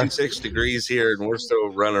anymore. It's 56 degrees here, and we're still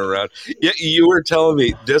running around. Yeah, you were telling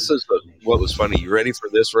me this is what was funny. You ready for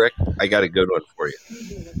this, Rick? I got a good one for you.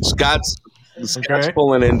 Scott's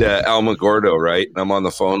pulling into Alamogordo, right? And I'm on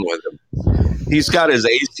the phone with him. He's got his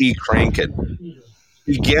AC cranking.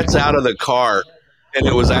 He gets out of the car, and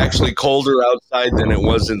it was actually colder outside than it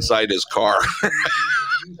was inside his car.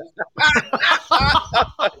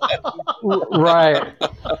 Right.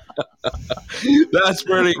 That's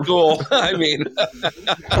pretty cool. I mean,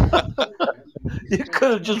 you could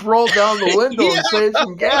have just rolled down the window and saved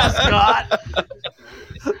some gas, Scott.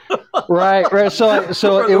 Right. So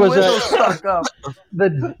it was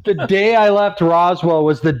the day I left Roswell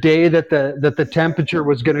was the day that the temperature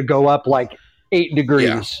was going to go up like 8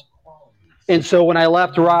 degrees. And so when I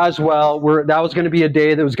left Roswell, that was going to be a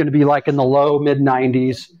day that was going to be like in the low mid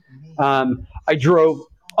 90s. I drove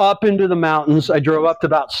up into the mountains. I drove up to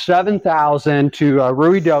about 7,000 to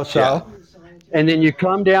Ruidoso. And then you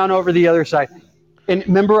come down over the other side. And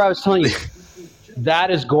remember I was telling you,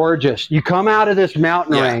 that is gorgeous. You come out of this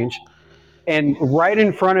mountain range, and right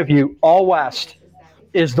in front of you, all west,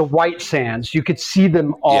 is the white sands. You could see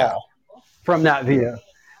them all from that view.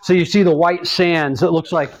 So you see the white sands. It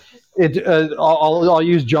looks like it. I'll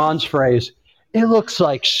use John's phrase. It looks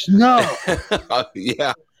like snow.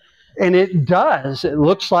 And it does. It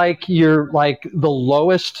looks like you're like the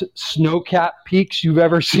lowest snow-capped peaks you've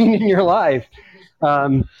ever seen in your life.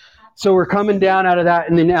 So we're coming down out of that,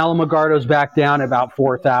 and then Alamogordo's back down about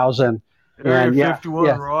 4,000. Area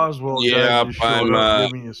 51 Roswell. Yeah, Just showed up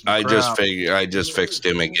giving you some I crap. just fixed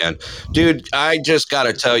him again, dude. I just got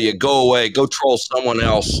to tell you, go away, go troll someone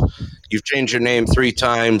else. You've changed your name 3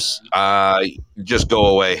 times. Just go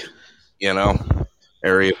away. You know,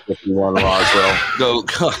 Area 51 Roswell. Go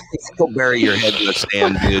bury your head in the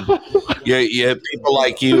sand, dude. Yeah, people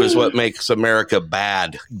like you is what makes America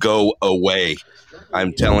bad. Go away.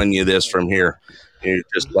 I'm telling you this from here. You're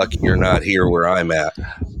just lucky you're not here where I'm at.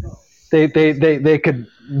 They could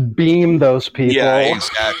beam those people. Yeah,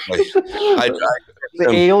 exactly. The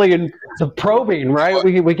alien, the probing, right?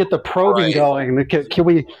 We get the probing going. Can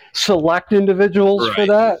we select individuals for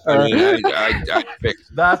that? I mean, I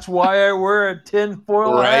fixed. That's why I wear a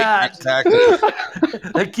tinfoil hat. Exactly.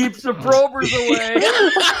 That keeps the probers away.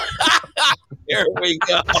 Here we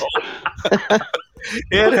go.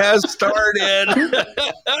 It has started.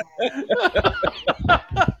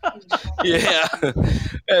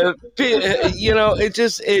 You know, it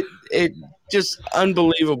just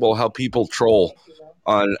unbelievable how people troll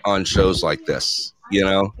on shows like this. You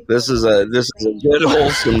know, this is a good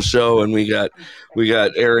wholesome show, and we got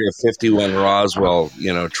Area 51 Roswell,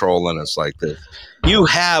 you know, trolling us like this. You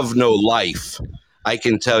have no life. I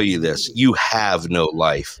can tell you this. You have no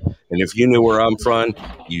life. And if you knew where I'm from,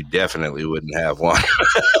 you definitely wouldn't have one.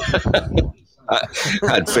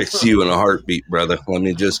 I'd fix you in a heartbeat, brother. Let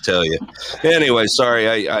me just tell you. Anyway,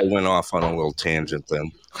 sorry, I went off on a little tangent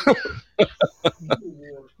then.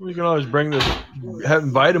 We can always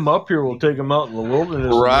invite them up here. We'll take them out in the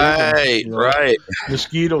wilderness. Right.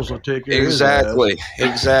 Mosquitoes will take care Exactly.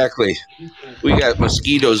 We got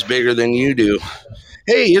mosquitoes bigger than you do.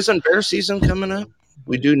 Hey, isn't bear season coming up?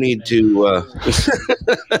 We do need to.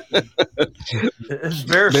 It's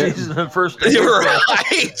bear season the first day. You're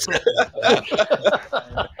right.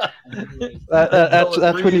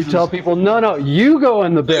 That's when you tell people, no, you go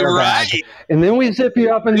in the bear bag, and then we zip you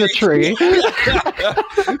up in the tree.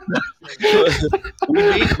 We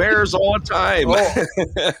meet bears all the time.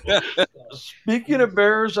 Speaking of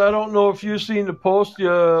bears, I don't know if you've seen the post. It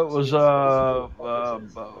was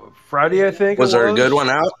Friday, I think. Was there a good one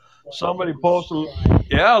out? Somebody posted,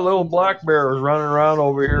 a little black bear was running around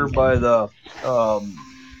over here by the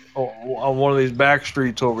on one of these back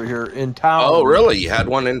streets over here in town. Oh, really? You had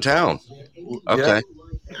one in town? Okay.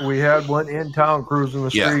 Yeah, we had one in town cruising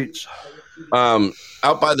the streets.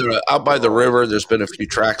 Out by the river, there's been a few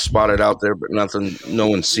tracks spotted out there, but no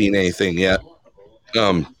one's seen anything yet.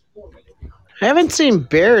 I haven't seen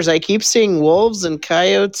bears. I keep seeing wolves and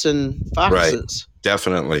coyotes and foxes. Right.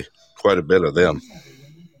 Definitely. Quite a bit of them.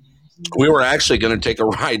 We were actually going to take a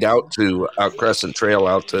ride out Crescent Trail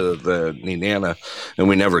out to the Nenana, and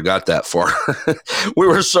we never got that far. We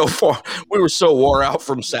were so wore out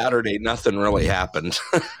from Saturday, nothing really happened.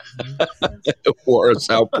 It wore us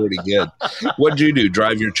out pretty good. What'd you do?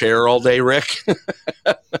 Drive your chair all day, Rick?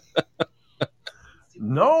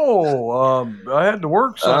 No, I had to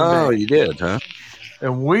work Sunday. Oh, you did, huh?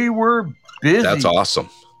 And we were busy. That's awesome.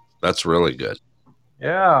 That's really good.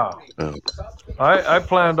 Yeah. Oh. I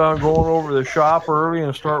planned on going over to the shop early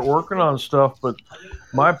and start working on stuff, but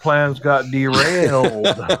my plans got derailed.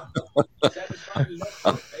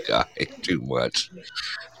 Oh, God, too much.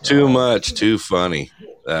 Too funny.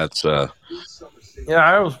 That's Yeah,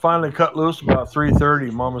 I was finally cut loose about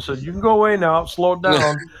 3:30. Mama said, "You can go away now. Slow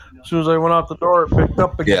down." As soon as I went out the door, it picked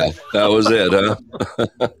up again. Yeah, that was it, huh?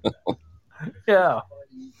 Yeah.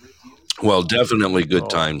 Well, definitely good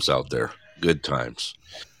times out there. Good times.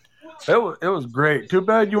 It was great. Too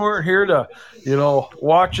bad you weren't here to,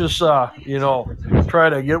 watch us, try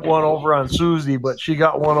to get one over on Susie, but she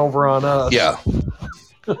got one over on us. Yeah.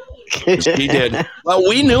 She did. Well,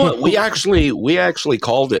 we knew it. We actually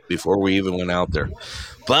called it before we even went out there.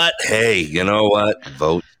 But hey, you know what?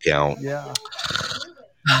 Votes count. Yeah.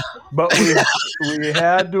 But we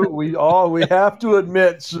have to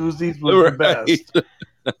admit Susie's was the best.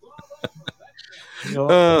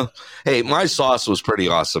 Hey, my sauce was pretty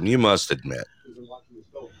awesome. You must admit.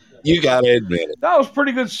 You got to admit it. That was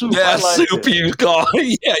pretty good soup. Yeah, I liked soup it. you call.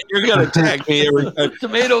 Yeah, you're going to tag me every time.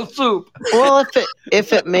 Tomato soup. Well,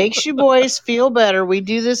 if it makes you boys feel better, we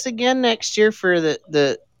do this again next year for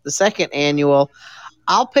the second annual.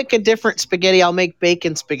 I'll pick a different spaghetti. I'll make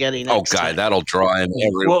bacon spaghetti next God, time. that'll draw in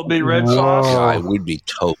every. Will it be red Whoa. sauce? God, we'd be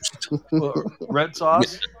toast. Red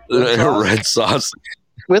sauce? Red sauce? Red sauce.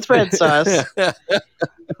 With red sauce.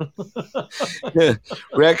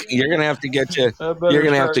 Rick, you're gonna have to get you. You're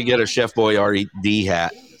gonna have to get a Chef Boyardee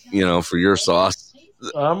hat, for your sauce.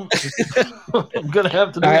 I'm gonna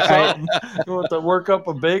have to do something. You want to work up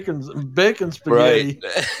a bacon spaghetti?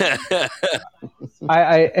 Right.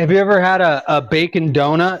 I have you ever had a bacon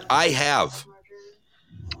donut? I have.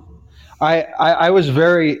 I was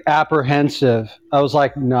very apprehensive. I was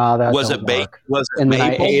like, "No, that was don't it bacon? work." Was it and maple?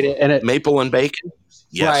 Then I ate it, and it maple and bacon.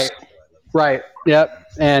 Yes. Right. Yep.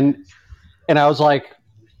 And I was like,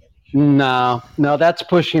 no, that's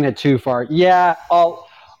pushing it too far. Yeah,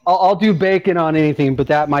 I'll do bacon on anything, but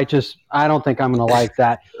that might I don't think I'm going to like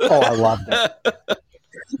that. Oh, I loved it.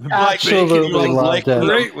 Absolutely loved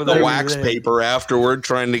it. With the wax paper afterward,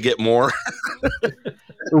 trying to get more.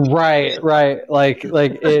 Right. Like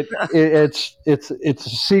it's a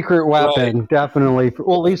secret weapon, right. Definitely.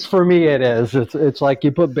 Well, at least for me, it is. It's like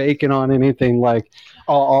you put bacon on anything, like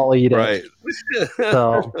I'll eat it. Right.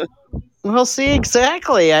 So. Well, see,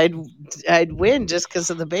 exactly. I'd win just because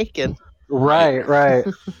of the bacon. Right.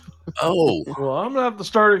 Oh. Well, I'm gonna have to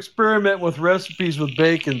start experimenting with recipes with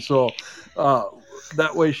bacon, so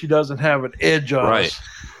that way she doesn't have an edge on us.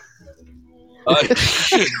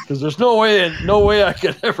 Because there's no way I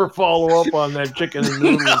could ever follow up on that chicken and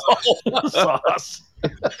noodles sauce.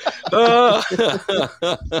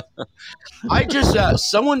 I just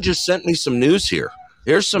someone just sent me some news here.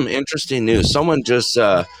 Here's some interesting news. Someone just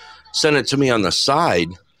sent it to me on the side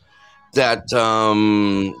that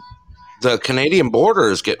the Canadian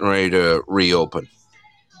border is getting ready to reopen.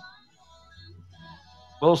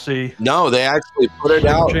 We'll see. No, they actually put it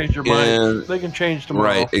out. Change your mind. They can change tomorrow.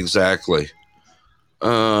 Right, exactly.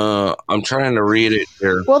 I'm trying to read it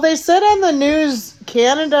here. Well, they said on the news,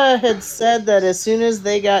 Canada had said that as soon as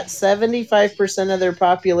they got 75% of their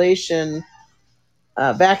population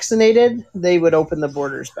vaccinated, they would open the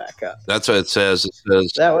borders back up. That's what it says. It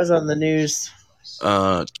says that was on the news.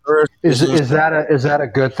 Is that a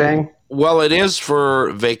good thing? Well, it is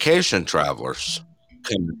for vacation travelers.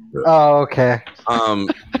 Oh, okay.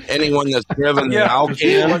 Anyone that's driven the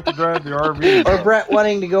Alcan, like to drive the RV, or Brett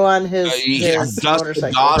wanting to go on his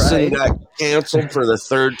motorcycle Dawson ride. got canceled for the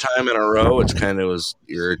third time in a row. It kind of was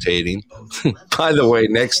irritating. By the way,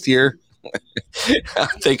 next year, I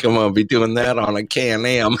think I'm going to be doing that on a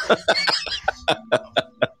Can-Am.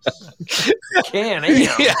 Can-Am.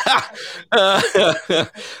 Yeah.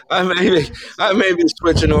 I may be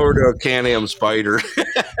switching over to a Can-Am Spider.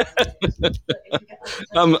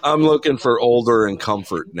 I'm looking for older and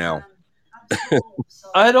comfort now.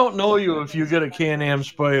 I don't know you if you get a Can-Am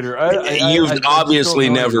Spider. You've obviously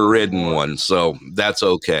never ridden one, so that's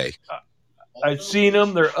okay. I've seen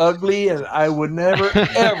them. They're ugly, and I would never,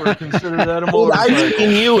 ever consider that a motorcycle. I've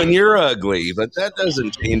seen you, and you're ugly, but that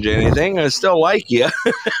doesn't change anything. I still like you.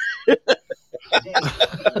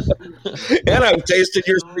 And I've tasted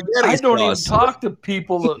your spaghetti I don't sauce. even talk to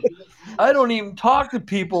people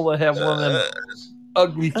that have one of them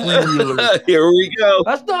ugly three-wheelers. Here we go.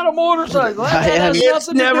 That's not a motorcycle.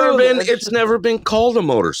 It's never been called a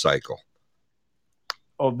motorcycle.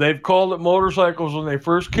 Oh, they've called it motorcycles when they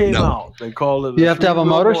first came out. They called it. You have to have a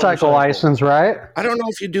motorcycle license, right? I don't know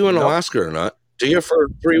if you do in Alaska or not. Do you for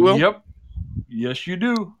three-wheel? Yep. Yes, you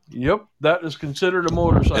do. Yep. That is considered a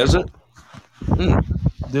motorcycle. Is it?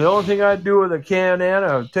 The only thing I'd do with a Can-Am,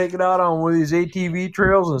 I'd take it out on one of these ATV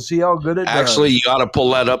trails and see how good it does. Actually, you got to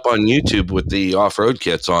pull that up on YouTube with the off-road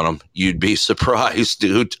kits on them. You'd be surprised,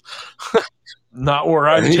 dude. Not where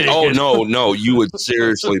I take it. No, you would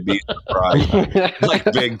seriously be surprised, like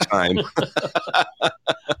big time.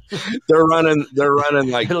 They're running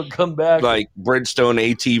like it'll come back like Bridgestone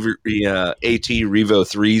AT Revo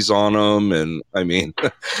 3s on them, and I mean,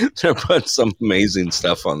 they're putting some amazing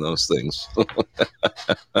stuff on those things.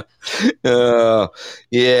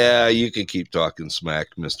 Yeah, you can keep talking smack,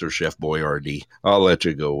 Mr. Chef Boyardee. I'll let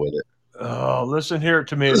you go with it. Oh, listen here,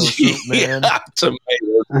 tomato soup, man. Yeah, tomato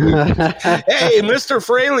soup. Hey, Mr.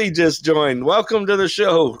 Fraley just joined. Welcome to the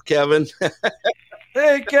show, Kevin.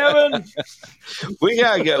 Hey, Kevin. We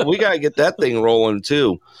gotta get that thing rolling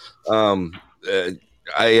too.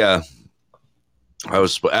 I I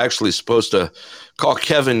was actually supposed to call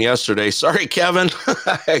Kevin yesterday. Sorry, Kevin.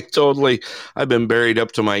 I've been buried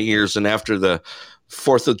up to my ears. And after the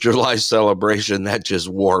 4th of July celebration, that just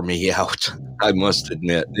wore me out. I must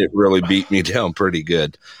admit, it really beat me down pretty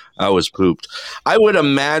good. I was pooped. I would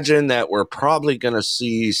imagine that we're probably going to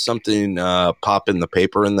see something pop in the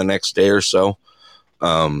paper in the next day or so.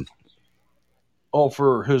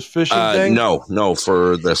 For his fishing thing? No,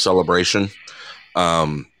 for the celebration.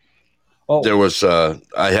 There was, I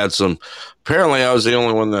had some, apparently I was the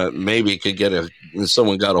only one that maybe could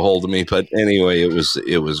someone got a hold of me, but anyway, it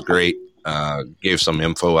was great. Gave some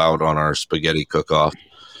info out on our spaghetti cook-off,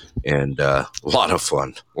 and a lot of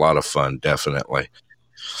fun, definitely.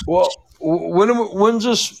 Well, when's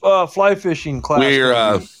this fly fishing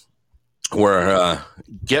class? We're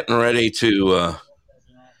getting ready to.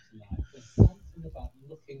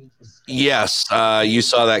 Yes, you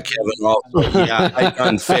saw that, Kevin. Also, yeah, I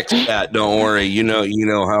done fixed that. Don't worry. You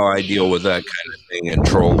know how I deal with that kind of thing and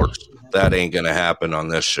trollers. That ain't gonna happen on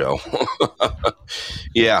this show.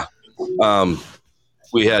 Yeah,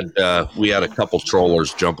 we had a couple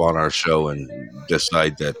trollers jump on our show and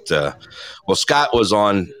decide that. Scott was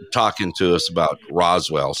on talking to us about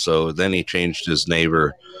Roswell, so then he changed his name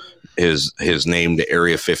to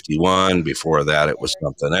Area 51. Before that, it was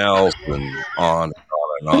something else, and on and on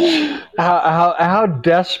and on. How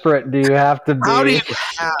desperate do you have to be? How do you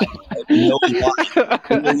have no life?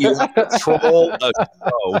 You have to troll a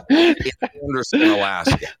show in Anderson,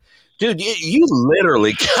 Alaska. Dude, you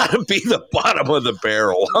literally got to be the bottom of the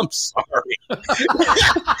barrel. I'm sorry.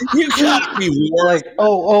 You got to be like,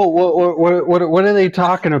 what are they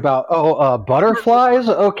talking about? Butterflies?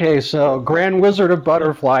 Okay, so Grand Wizard of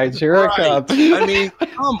Butterflies, here it comes. I mean,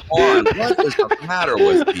 come on. What is the matter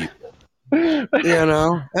with people?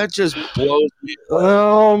 That just blows me away.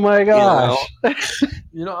 Oh my gosh!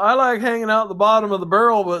 I like hanging out the bottom of the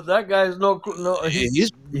barrel, but that guy's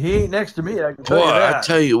he ain't next to me. I can tell you that. I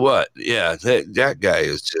tell you what, yeah, that guy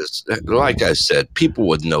is just, like I said, people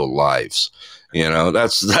with no lives.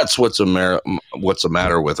 That's what's the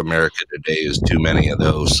matter with America today is too many of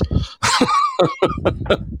those.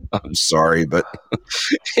 I'm sorry, but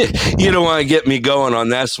you don't want to get me going on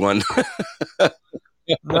this one.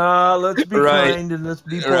 Nah, let's be kind and let's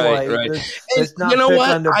be polite. Right. Let's not you know pick what?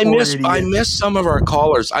 on the I miss some of our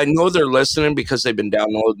callers. I know they're listening because they've been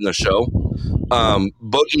downloading the show.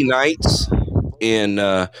 Boogie Nights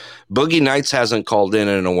Boogie Nights hasn't called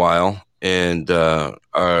in a while, and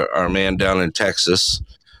our man down in Texas,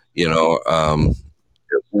 we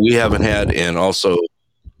haven't had, and also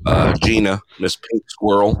Gina, Miss Pink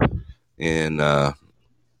Squirrel, and I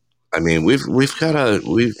mean we've got a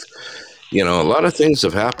lot of things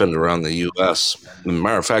have happened around the U.S. As a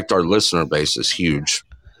matter of fact, our listener base is huge,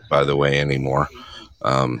 by the way, anymore.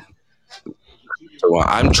 So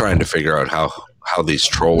I'm trying to figure out how these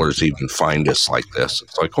trollers even find us like this.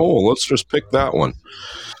 It's like, let's just pick that one.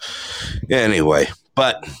 Anyway,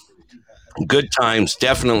 but good times,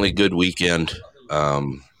 definitely good weekend.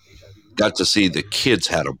 Got to see the kids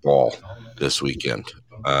had a ball this weekend.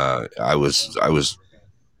 I was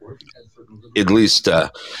at least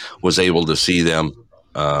was able to see them,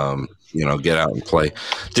 get out and play.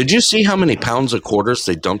 Did you see how many pounds of quarters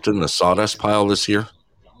they dumped in the sawdust pile this year?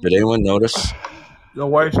 Did anyone notice? The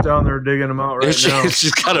wife's down there digging them out now.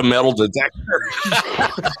 She's got a metal detector.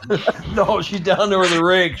 No, she's down there with a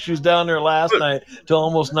rake. She was down there last night till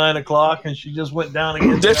almost 9:00, and she just went down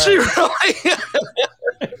again. Did she really?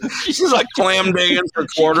 She's like clam digging for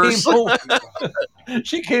quarters.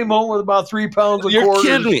 She came home with about 3 pounds of quarters.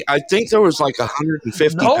 You're kidding me. I think there was like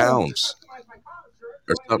 150 pounds.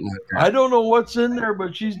 Or something like that. I don't know what's in there,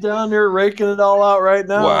 but she's down there raking it all out right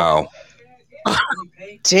now. Wow.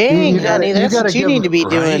 Dang, honey, that's what you need to be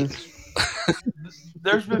doing.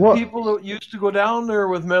 There's been people that used to go down there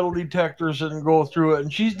with metal detectors and go through it,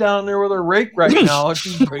 and she's down there with her rake right now, and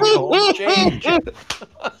she's bringing home change.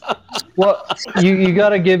 Well, you got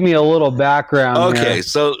to give me a little background. Okay, here.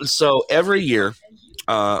 so every year,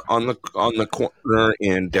 on the corner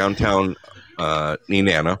in downtown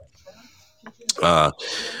Nenana,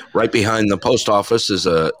 right behind the post office is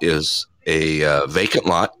a vacant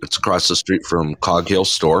lot. It's across the street from Cog Hill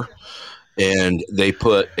Store, and they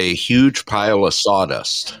put a huge pile of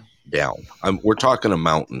sawdust down. We're talking a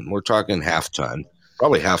mountain. We're talking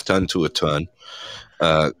probably half ton to a ton.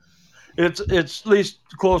 It's at least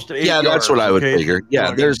close to 8 yards. That's what I would figure. Yeah,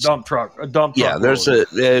 like there's a dump truck. Yeah,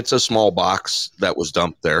 it's a small box that was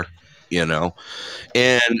dumped there,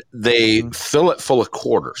 and they fill it full of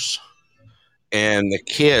quarters, and the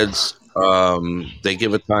kids they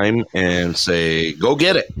give a time and say, go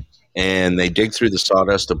get it. and they dig through the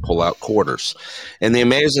sawdust and pull out quarters. And the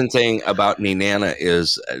amazing thing about Nenana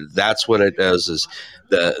is that's what it does. Is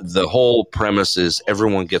the whole premise is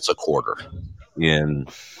everyone gets a quarter in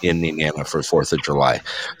Nenana for 4th of July.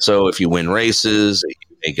 So if you win races,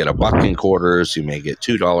 you may get $1 in quarters, you may get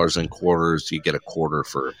 $2 in quarters, you get a quarter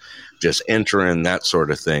for just entering, that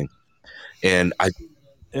sort of thing. And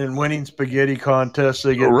in winning spaghetti contests,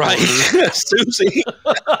 they get right, quarters. Susie.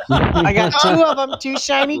 I got 2 of them, 2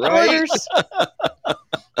 shiny quarters.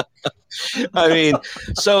 I mean,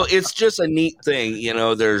 so it's just a neat thing, you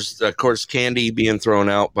know. There's of course candy being thrown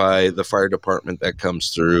out by the fire department that comes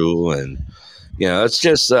through, and you know, it's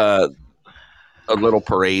just a little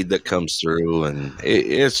parade that comes through, and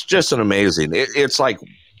it's just an amazing. It's like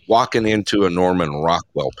walking into a Norman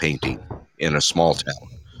Rockwell painting in a small town.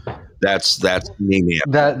 That's neat.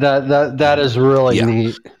 That is really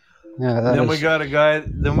neat. Yeah, then we got a guy.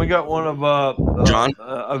 Then we got one of John,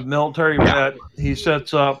 a military vet. He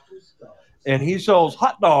sets up and he sells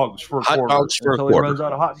hot dogs for a quarter until he runs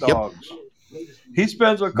out of hot dogs. Yep. He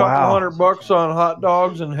spends a couple $100 on hot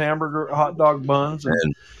dogs and hot dog buns,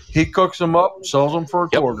 and he cooks them up, sells them for a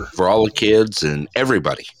quarter for all the kids and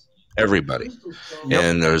everybody. Yep.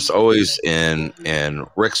 And there's always and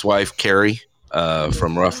Rick's wife Carrie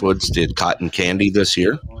from Roughwoods did cotton candy this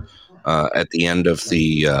year at the end of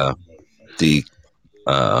the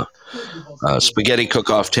spaghetti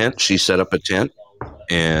cook-off tent. She set up a tent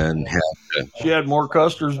and she had more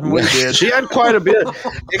customers than we did. She had quite a bit,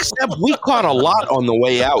 except we caught a lot on the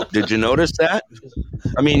way out. Did you notice that?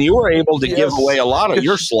 I mean, you were able to give away a lot of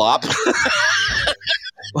your slop.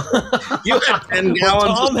 You had 10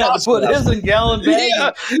 gallons. Tom had to put his in gallon baggies.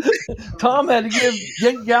 Yeah. Tom had to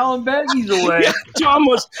get gallon baggies away. Yeah, Tom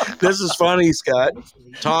was. This is funny, Scott.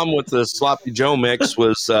 Tom with the sloppy Joe mix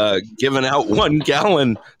was giving out 1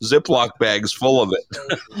 gallon Ziploc bags full of it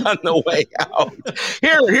on the way out.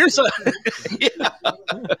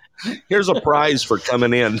 Here's a prize for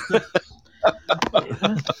coming in.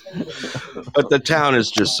 But the town is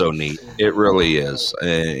just so neat. It really is.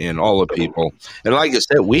 And all the people. And like I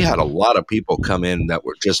said, we had a lot of people come in that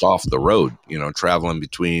were just off the road, you know, traveling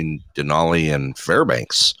between Denali and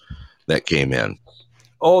Fairbanks that came in.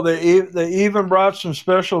 Oh, they even brought some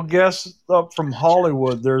special guests up from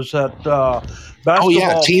Hollywood. There's that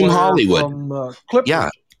basketball Team Hollywood from Clippers. Yeah.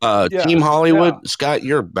 Team Hollywood. Yeah. Scott,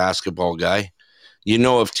 you're a basketball guy. You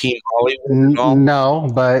know of Team Hollywood? No,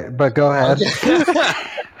 but go ahead.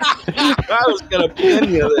 I was going to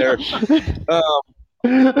pin you there.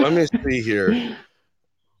 Let me see here.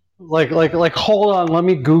 Like, hold on. Let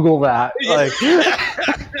me Google that. Like,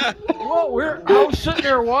 well, I was sitting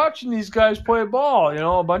there watching these guys play ball. You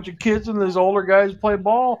know, a bunch of kids and these older guys play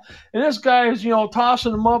ball, and this guy is, you know,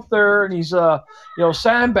 tossing them up there, and he's, you know,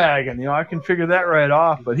 sandbagging. You know, I can figure that right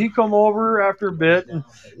off. But he come over after a bit and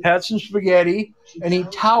had some spaghetti, and he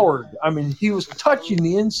towered. I mean, he was touching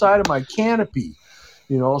the inside of my canopy.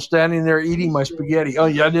 You know, standing there eating my spaghetti. Oh,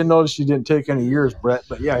 yeah, I didn't notice you didn't take any of yours, Brett.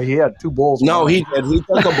 But, yeah, he had 2 bowls. No, he did. He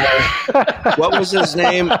took a bowl. What was his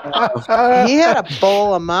name? He had a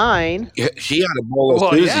bowl of mine. He had a bowl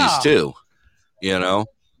of Susie's, too, you know.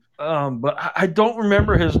 But I don't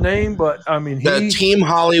remember his name, but, I mean, the Team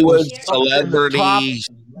Hollywood celebrity.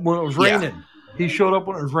 When it was raining. Yeah. He showed up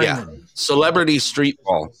when it was raining. Yeah. Celebrity street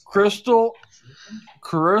ball. Crystal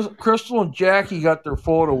and Jackie got their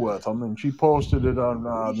photo with him, and she posted it on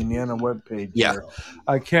the Nenana webpage. Yeah. There.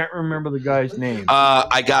 I can't remember the guy's name.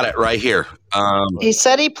 I got it right here. He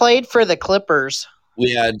said he played for the Clippers.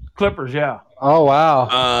 We had Clippers, yeah. Oh,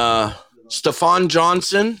 wow. Stephon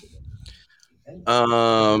Johnson,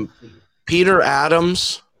 Peter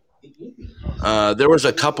Adams. There was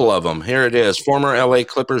a couple of them. Here it is. Former LA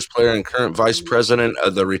Clippers player and current vice president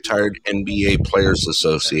of the Retired NBA Players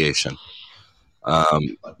Association.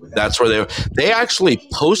 That's where they actually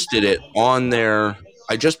posted it on their.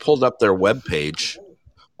 I just pulled up their webpage.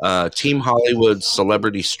 Team Hollywood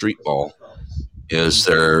Celebrity Street Ball is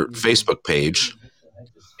their Facebook page,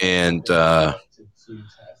 and wow,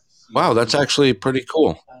 that's actually pretty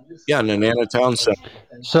cool. Yeah, Nenana Town Center.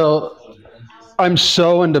 So I'm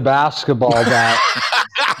so into basketball that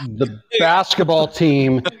the basketball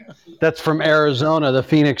team that's from Arizona, the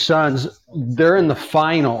Phoenix Suns, they're in the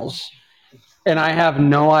finals. And I have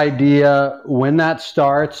no idea when that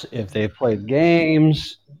starts, if they've played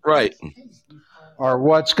games. Right. Or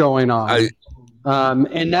what's going on.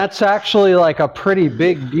 And that's actually like a pretty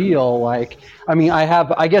big deal. Like, I mean,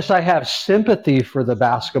 I guess I have sympathy for the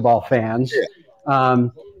basketball fans. Yeah.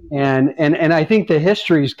 And I think the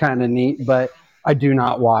history is kind of neat, but I do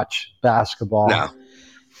not watch basketball. No.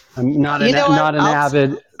 I'm not an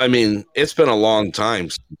avid. I mean, it's been a long time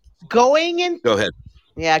Going and Go ahead.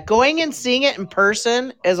 going and seeing it in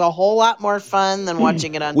person is a whole lot more fun than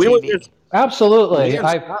watching it on We were TV. just- Absolutely. Me and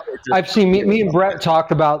Scott were just- I've seen me and Brett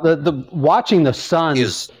talked about the watching the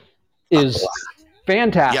Suns is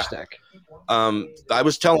fantastic. I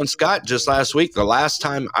was telling Scott just last week, the last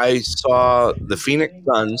time I saw the Phoenix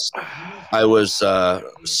Suns, I was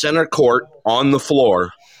center court on the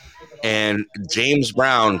floor, and James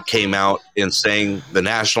Brown came out and sang the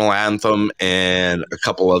national anthem and a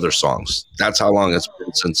couple other songs. That's how long it's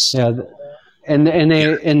been since. Yeah, and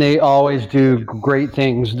they always do great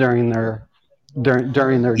things during their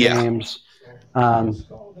Yeah. games.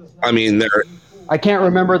 I mean, they're I can't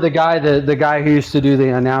remember the guy who used to do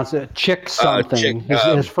the announcer, Chick something.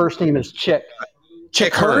 His first name is Chick.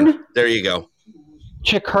 Chick Hearn. There you go.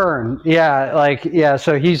 Chick Hearn. Yeah,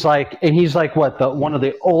 so he's like what, one of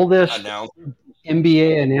the oldest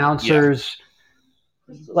NBA announcers.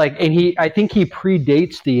 Like, and I think he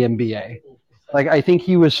predates the NBA. Like, I think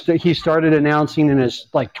he started announcing in his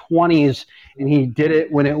like 20s, and he did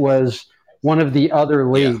it when it was one of the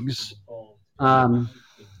other leagues.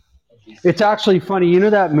 It's actually funny. You know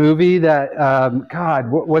that movie that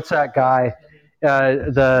God, what's that guy?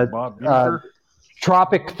 The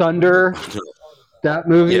Tropic Thunder. That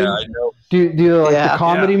movie. Yeah, I know. Do you like the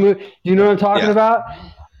comedy movie? Do you know what I'm talking about?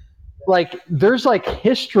 Like, there's like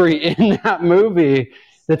history in that movie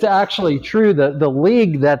that's actually true. The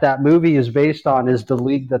league that movie is based on is the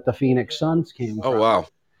league that the Phoenix Suns came from. Oh, wow.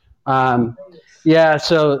 Yeah,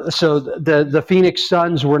 so the Phoenix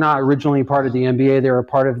Suns were not originally part of the NBA. They were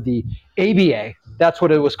part of the ABA. That's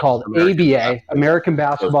what it was called, American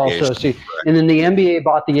Basketball Association. And then the NBA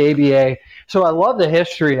bought the ABA. So I love the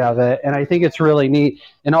history of it, and I think it's really neat.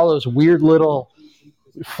 And all those weird little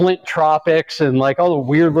Flint Tropics and like all the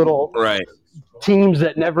weird little teams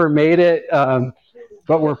that never made it,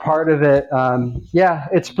 but were part of it. Yeah,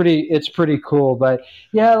 it's pretty cool. But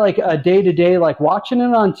yeah, like a day to day, like watching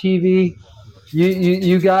it on TV.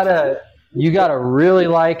 You gotta really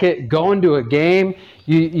like it. Going to a game,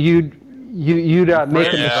 you'd make a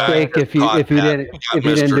mistake if you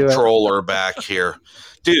didn't do it. Troller back here,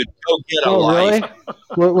 dude. Go get a life.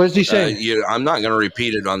 Really? What does he say? I'm not going to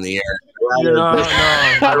repeat it on the air. No.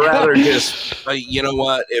 I'd rather just. You know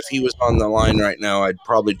what? If he was on the line right now, I'd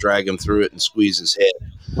probably drag him through it and squeeze his head.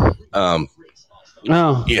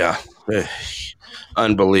 Yeah,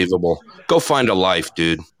 unbelievable. Go find a life,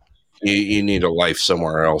 dude. You need a life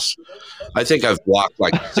somewhere else. I think I've blocked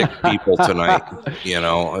like 6 people tonight. You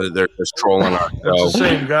know, they're just trolling our show. It's the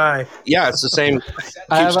same guy. Yeah, it's the same.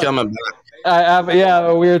 Keeps coming back. I have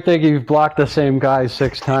a weird thing. You've blocked the same guy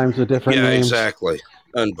 6 times with different names. Yeah, exactly.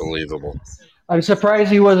 Unbelievable. I'm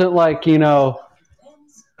surprised he wasn't like,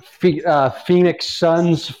 Phoenix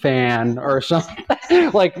Suns fan or something.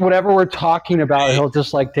 Like, whatever we're talking about, he'll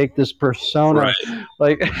just like take this persona.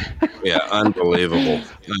 Like, yeah, unbelievable.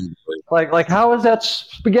 Like how is that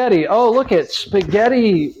spaghetti? Oh, look at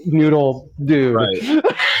spaghetti noodle dude. Right.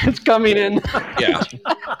 It's coming in. Yeah.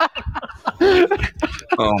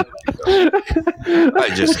 Oh my God. I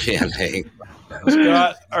just can't hang.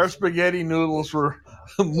 Scott, our spaghetti noodles were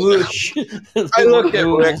mush. I look at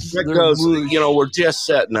Rick. Rick goes, we're just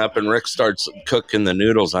setting up, and Rick starts cooking the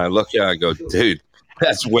noodles. And I look at him, I go, dude,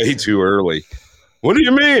 that's way too early. What do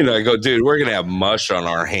you mean? I go, dude, we're going to have mush on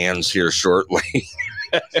our hands here shortly.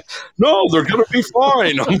 No, they're going to be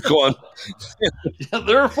fine. I'm going. Yeah,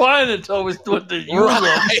 they're fine until we put the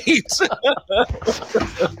right.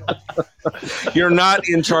 You're not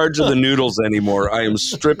in charge of the noodles anymore. I am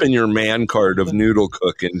stripping your man card of noodle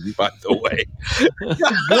cooking, by the way.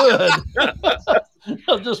 Good.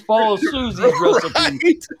 I'll just follow Susie's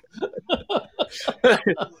recipe.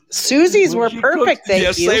 Susie's were perfect, thank you.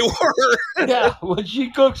 Yes, they were. Yeah, when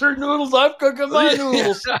she cooks her noodles, I'm cooking my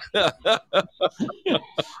noodles.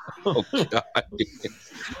 Oh, God.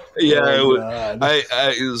 Yeah,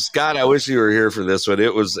 Scott, I wish you were here for this one.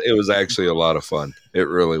 It was actually a lot of fun. It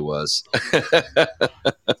really was.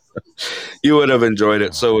 You would have enjoyed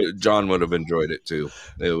it. So John would have enjoyed it too.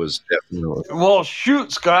 It was definitely. Well,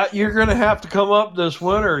 shoot, Scott, you're going to have to come up this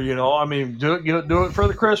winter. I mean, do it for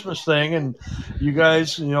the Christmas thing, and you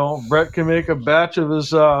guys, Brett can make a batch of his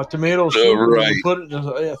tomato soup, and put it in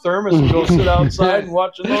a thermos, and go sit outside and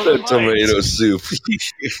watch the tomato soup.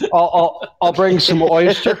 I'll bring some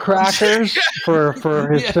oyster crackers for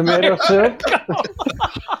his tomato soup.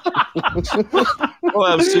 We'll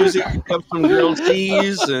have Susie pick up some grilled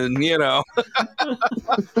cheese, and wow.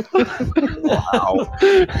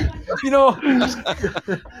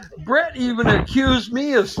 Brett even accused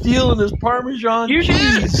me of stealing his Parmesan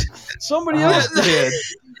cheese. Somebody else did.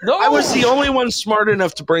 No, I was the only one smart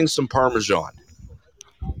enough to bring some Parmesan.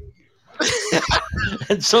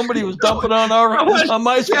 and somebody was dumping on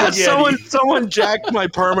my spaghetti. Yeah, someone jacked my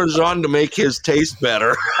Parmesan to make his taste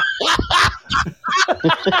better.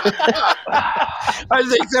 I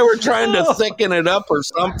think they were trying to thicken it up or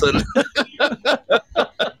something.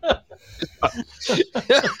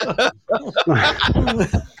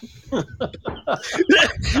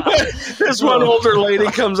 This one older lady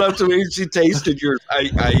comes up to me and she tasted yours.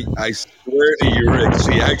 I swear to you, Rick,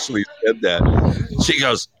 she actually said that. She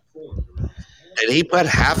goes, did he put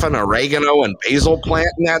half an oregano and basil plant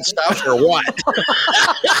in that stuff or what?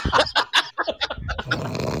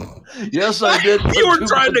 Yes, I did. You were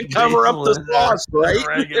trying to cover up the sauce, right?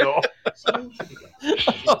 Oregano.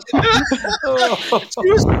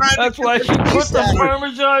 That's why she put the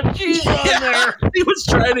Parmesan cheese on there. He was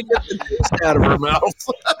trying to get the taste out of her mouth.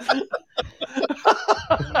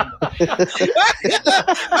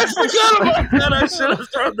 I forgot about that. I should have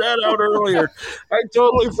thrown that out earlier. I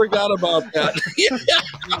totally forgot about that.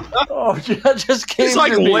 Oh, that just came. He's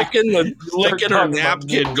like to me. licking her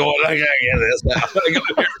napkin, going, "I gotta get this out. I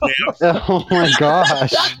gotta get her now." Oh my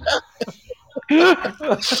gosh.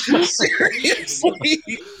 Seriously,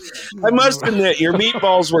 I must admit your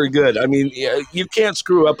meatballs were good. I mean, you can't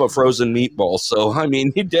screw up a frozen meatball, so I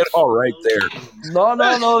mean, you did all right there.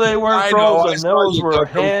 No, they weren't frozen. Those were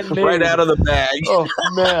handmade, right out of the bag. Oh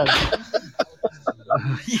man,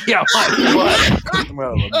 yeah, right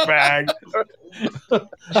out of the bag.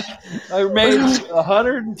 I made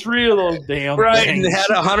 103 of those damn things. And had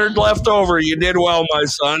 100 left over. You did well, my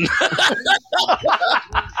son.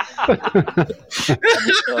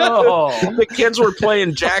 The kids were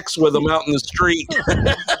playing jacks with them out in the street.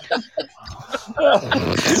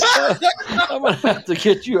 I'm gonna have to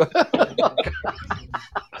get you.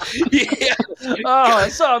 Yeah. Oh, I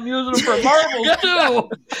saw them using them for marbles too.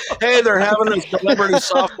 Hey, they're having a celebrity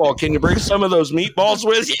softball. Can you bring some of those meatballs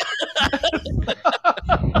with you?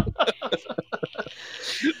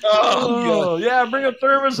 Oh, yeah, bring a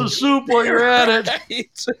thermos of soup while you're at it.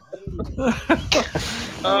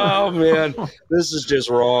 Oh, man. This is just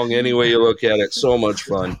wrong any way you look at it. So much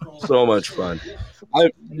fun. So much fun. I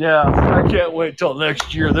can't wait till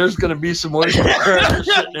next year. There's going to be some oyster crackers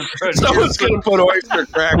sitting in front of you. Someone's going to put oyster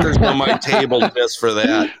crackers on my table just for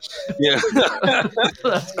that. Yeah.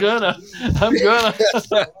 I'm gonna.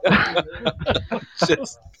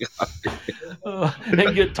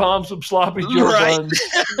 And get Tom some sloppy Joe buns.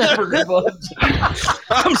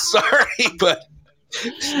 I'm sorry, but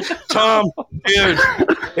Tom, dude,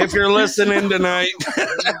 if you're listening tonight,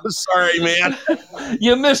 I'm sorry, man.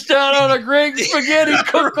 You missed out on a great spaghetti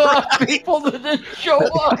cook-off. People that didn't show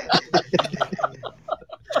up.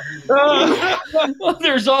 Well,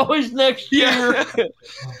 there's always next year.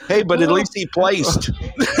 Hey, but at least he placed.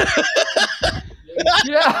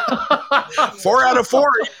 Yeah. 4 out of 4.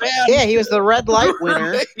 Yeah, he was the red light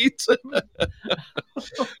winner. Right.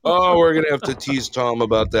 Oh, we're going to have to tease Tom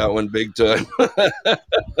about that one big time.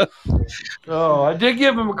 Oh, I did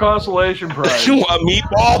give him a consolation prize. A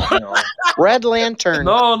meatball? No. Red Lantern.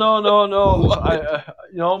 No.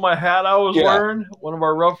 My hat I was wearing, one of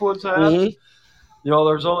our Roughwoods hats. Mm-hmm.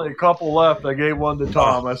 There's only a couple left. I gave one to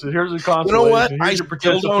Tom. I said, here's a consolation. You know what? Here's I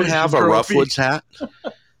still don't have a Roughwoods hat.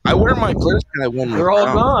 I wear my Clear Sky one. They're all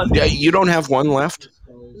gone. Yeah, you don't have one left?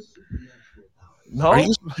 No. I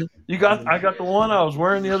got the one I was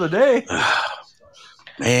wearing the other day.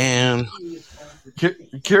 Man.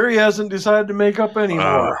 Carrie hasn't decided to make up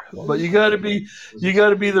anymore. But you got to be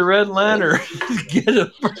the Red Lantern. Get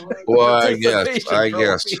it. Well, I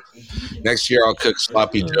guess. Next year I'll cook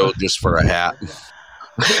sloppy Joe just for a hat.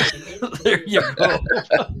 There you go.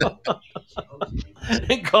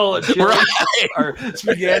 And call it chili or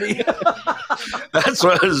spaghetti. That's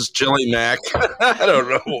what is chili mac. I don't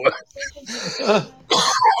know what.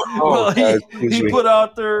 He put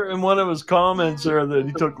out there in one of his comments there that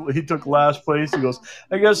he took last place. He goes,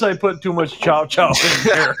 I guess I put too much chow in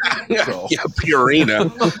there. So. Yeah,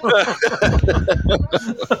 Purina.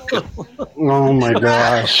 Oh my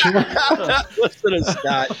gosh. Listen to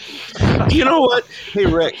Scott. You know what? Hey,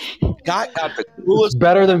 Rick, Scott got the coolest. It's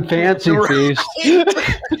better than Fancy Feast.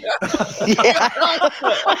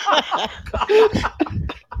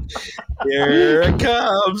 Here it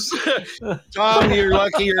comes. Tom, you're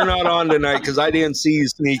lucky you're not on tonight because I didn't see you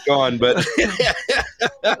sneak on. But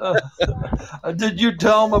did you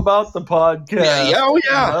tell him about the podcast?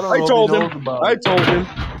 Yeah. I told him.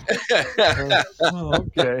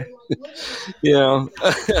 Okay. Yeah.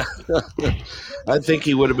 I think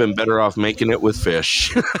he would have been better off making it with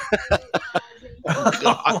fish.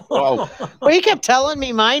 Well, he kept telling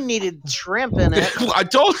me mine needed shrimp in it. I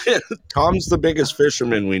told him Tom's the biggest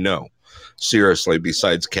fisherman we know. Seriously,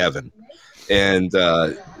 besides Kevin. And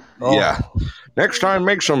yeah, next time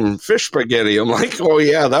make some fish spaghetti. I'm like, oh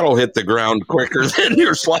yeah, that'll hit the ground quicker than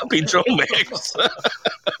your sloppy Joe mix.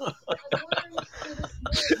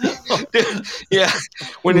 Yeah,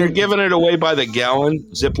 when you're giving it away by the gallon,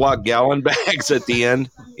 Ziploc gallon bags at the end.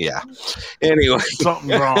 Yeah. Anyway,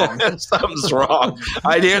 Something's wrong. Something's wrong.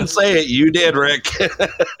 I didn't say it. You did, Rick. I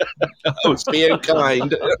was being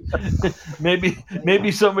kind.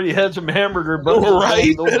 Maybe somebody had some hamburger buns.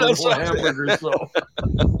 Right. Those hamburgers, so.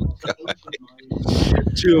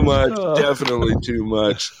 Too much. Definitely too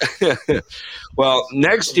much. Well,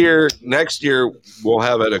 next year we'll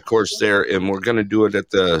have it, of course, there, and we're going to do it at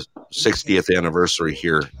the 60th anniversary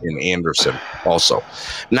here in Anderson. Also,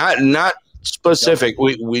 not specific.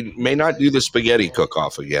 We may not do the spaghetti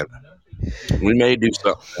cook-off again. We may do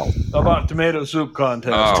something else. How about tomato soup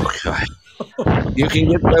contest? Oh God! You can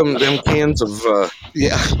get them cans of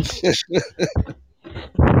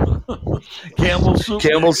Campbell soup.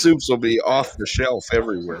 Campbell soups will be off the shelf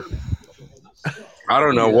everywhere. I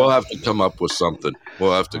don't know. We'll have to come up with something.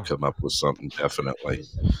 Definitely.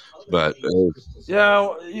 But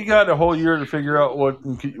yeah, you got a whole year to figure out what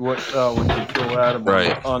you throw at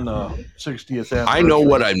them on the 60th anniversary. I know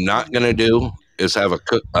what I'm not going to do is have a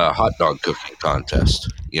hot dog cooking contest.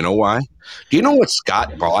 You know why? Do you know what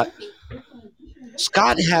Scott bought?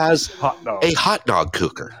 Scott has a hot dog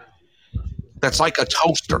cooker that's like a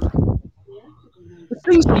toaster. This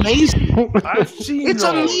thing's amazing. I've seen it's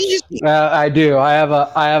those. amazing. I do. I have a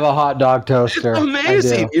hot dog toaster. It's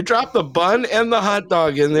amazing. You drop the bun and the hot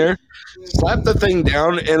dog in there, slap the thing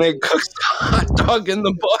down, and it cooks the hot dog in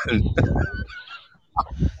the bun.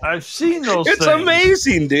 I've seen those. It's things.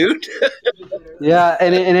 amazing, dude. Yeah,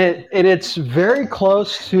 and it's very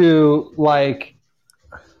close to like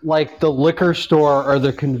the liquor store or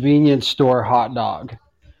the convenience store hot dog.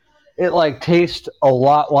 It like tastes a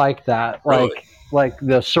lot like that, Really? like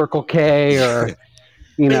the Circle K or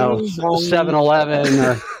 7-Eleven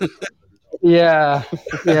or yeah.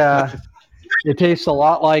 It tastes a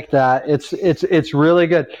lot like that. It's really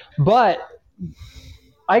good, but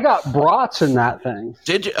I got brats in that thing.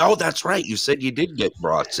 Did you? Oh, that's right. You said you did get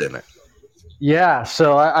brats in it. Yeah,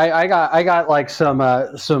 so I got like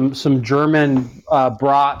some German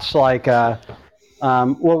brats, like what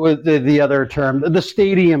was the other term? The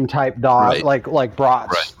stadium type dog, Right. like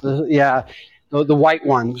brats. Right. The white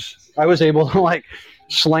ones. I was able to like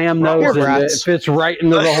slam those in. It fits right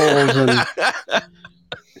into the holes. And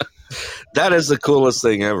that is the coolest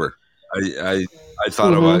thing ever. I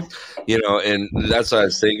thought about, and that's what I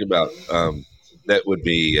was thinking about. That would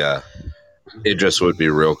be, it just would be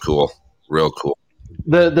real cool. Real cool.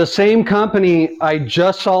 The same company I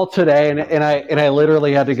just saw today, and I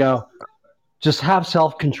literally had to go, just have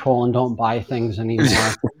self-control and don't buy things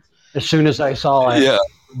anymore. As soon as I saw it,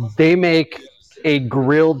 they make a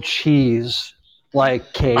grilled cheese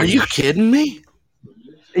like cage. Are you kidding me?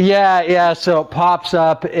 Yeah. So it pops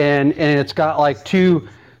up and it's got like two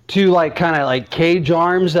like kind of like cage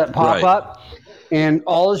arms that pop up, and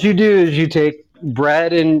all you do is you take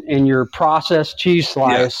bread and your processed cheese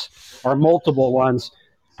slice or multiple ones,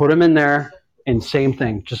 put them in there, and same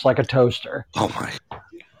thing, just like a toaster. Oh my!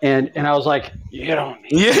 And I was like, you don't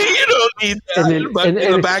need that. You don't need that. But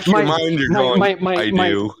in the back of your mind, you're going, I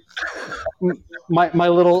do. My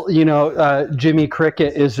little, Jimmy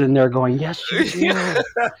Cricket is in there going, yes, you do.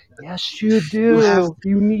 Yes, you do.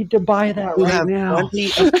 You need to buy that right now.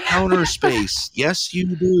 Plenty of counter space. Yes,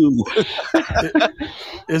 you do.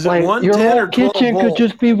 Is it like 110 your whole or 12 kitchen volt? could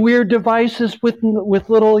just be weird devices with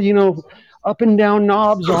little, up and down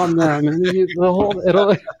knobs on them, and the whole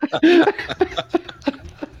it'll.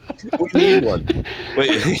 We need one.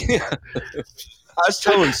 Wait, I was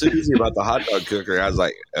telling Susie about the hot dog cooker. I was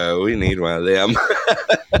like, we need one of them.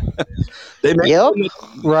 They make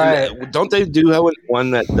right. Don't they do have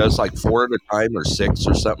one that does like 4 at a time or 6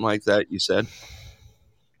 or something like that? You said.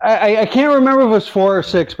 I can't remember if it was 4 or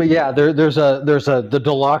 6, but yeah, there's the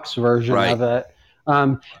deluxe version of it.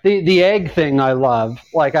 The egg thing I love.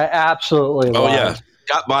 Like I absolutely love. Oh yeah,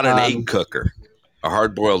 bought an egg cooker, a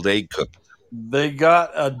hard-boiled egg cooker. They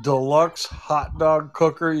got a deluxe hot dog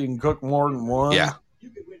cooker. You can cook more than one. Yeah.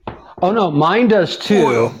 Oh no, mine does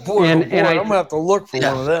too. Boy, I'm gonna have to look for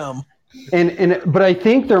one of them. But I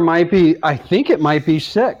think it might be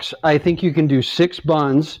 6. I think you can do 6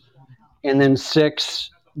 buns and then 6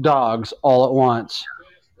 dogs all at once.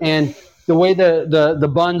 And the way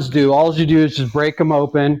the buns do, all you do is just break them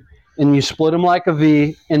open and you split them like a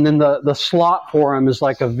V, and then the slot for them is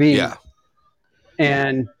like a V. Yeah.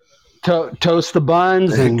 And toast the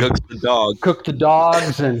buns and cooks the dog. cook the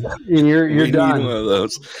dogs, and you're We done. need one of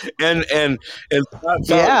those. And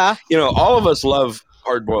Yeah. all of us love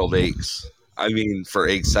hard boiled eggs. I mean, for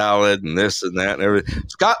egg salad and this and that and everything.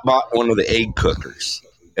 Scott bought one of the egg cookers,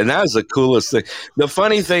 and that was the coolest thing. The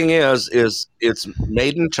funny thing is it's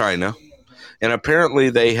made in China, and apparently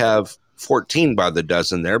they have 14 by the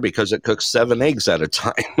dozen there because it cooks 7 eggs at a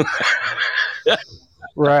time.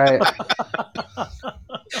 Right.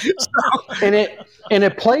 And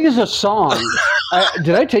it plays a song.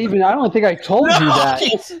 Did I tell you? I don't think I told you that.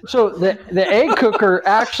 So the egg cooker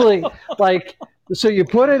actually, so you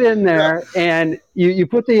put it in there and you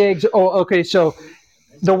put the eggs. Oh, okay. So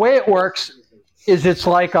the way it works is it's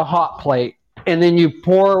like a hot plate, and then you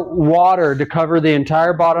pour water to cover the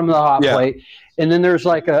entire bottom of the hot plate, and then there's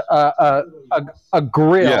like a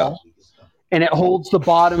grill. Yeah. And it holds the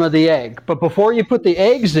bottom of the egg. But before you put the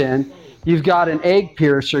eggs in, you've got an egg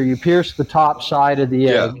piercer. You pierce the top side of the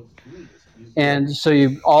egg. And so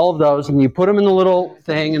all of those, and you put them in the little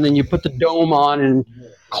thing, and then you put the dome on and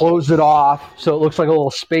close it off so it looks like a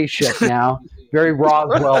little spaceship now. Very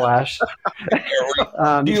Roswell-esque.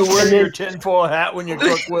 Do you wear your tinfoil hat when you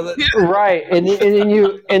cook with it? Right. And then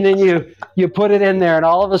you put it in there, and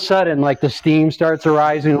all of a sudden, like, the steam starts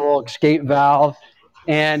arising, a little escape valve.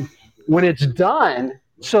 And when it's done,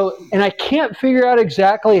 and I can't figure out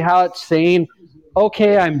exactly how it's saying,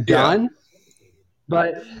 okay, I'm done.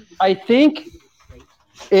 But I think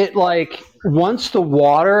it, like, once the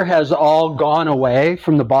water has all gone away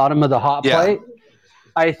from the bottom of the hot plate,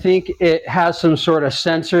 I think it has some sort of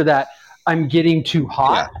sensor that I'm getting too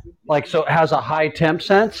hot. Like, so it has a high temp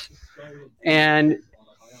sense. And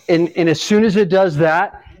as soon as it does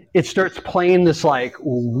that, it starts playing this, like,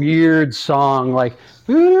 weird song, like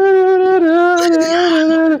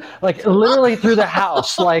literally through the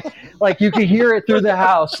house, like you can hear it through the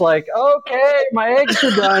house, like, okay, my eggs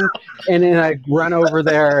are done. And then I run over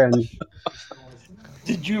there. And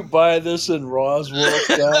did you buy this in Roswell,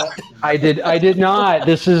 Scott? I did not.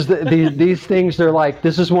 This is these things. They're like,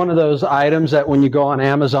 this is one of those items that when you go on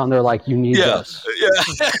Amazon, they're like, you need this.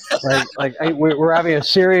 We're having a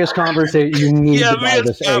serious conversation. You need to buy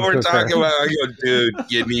this egg we're cooker. talking about. I go, dude,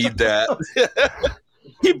 you need that.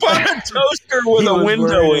 He bought a toaster with a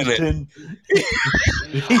window in it.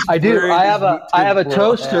 I do. I have a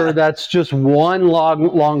toaster that's just one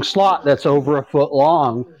long slot that's over a foot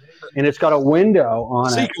long, and it's got a window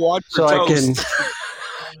on it, so I can.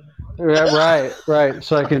 Right.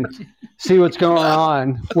 So I can see what's going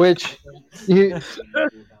on. Which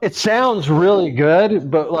it sounds really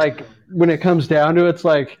good, but, like, when it comes down to it, it's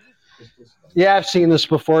like, yeah, I've seen this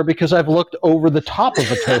before because I've looked over the top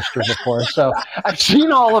of a toaster before. So I've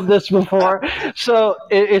seen all of this before. So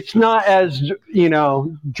it's not as,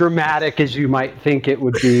 dramatic as you might think it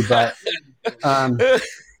would be. But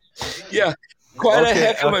quite a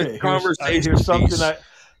heck of a conversation.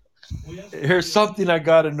 Here's something I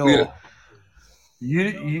got to know. Yeah.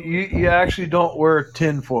 You actually don't wear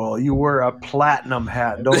tinfoil. You wear a platinum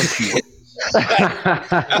hat, don't you?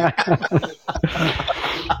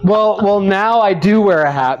 Well, now I do wear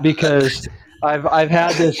a hat because I've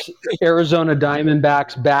had this Arizona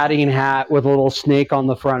Diamondbacks batting hat with a little snake on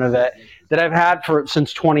the front of it that I've had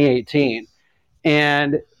since 2018.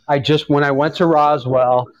 And when I went to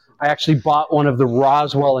Roswell, I actually bought one of the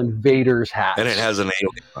Roswell Invaders hats, and it has an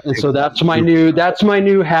alien. And so that's my new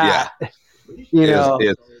hat. And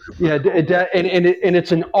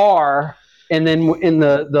it's an R, and then in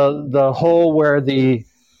the hole where the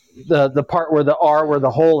part where the R where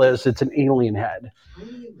the hole is, it's an alien head.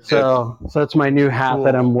 So that's my new hat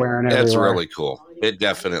that I'm wearing everywhere. That's really cool. It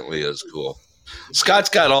definitely is cool. Scott's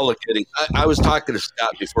got all the kidding. I was talking to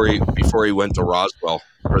Scott before he went to Roswell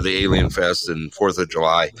for the Alien Fest and 4th of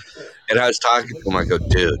July, and I was talking to him. I go,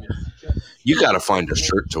 dude, you got to find a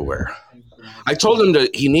shirt to wear. I told him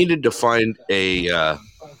he needed to find a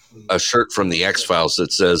shirt from the X-Files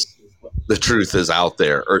that says the truth is out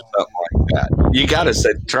there or something like that. You got to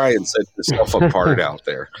try and set yourself apart out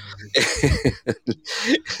there.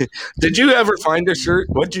 Did you ever find a shirt?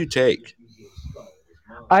 What'd you take?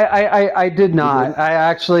 I did not. I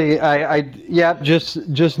actually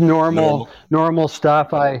just normal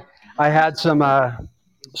stuff. I had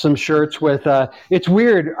some shirts with it's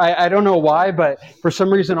weird. I don't know why, but for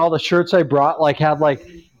some reason all the shirts I brought had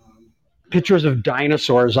pictures of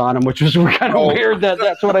dinosaurs on them, which was kind of weird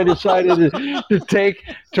that's what I decided to take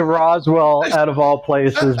to Roswell out of all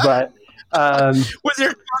places. But with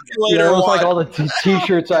your calculator, it was like all the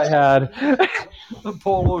t-shirts I had. The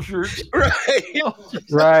polo shirts.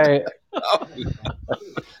 Right.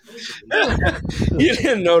 You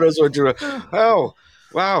didn't notice what you were. Oh,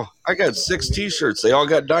 wow, I got 6 T-shirts. They all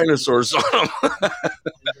got dinosaurs on them.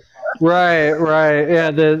 Right.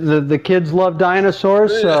 Yeah, the kids love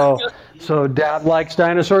dinosaurs, so Dad likes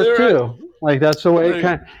dinosaurs Right. too. Like that's the way it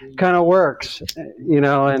kind of works,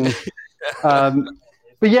 And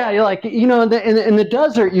but yeah, you're like in the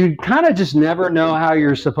desert, you kind of just never know how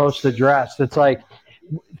you're supposed to dress. It's like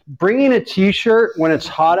bringing a T-shirt when it's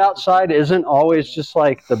hot outside isn't always just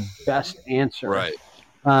like the best answer, Right.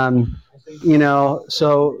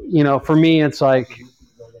 So for me, it's like.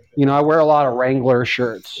 I wear a lot of Wrangler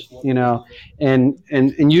shirts, and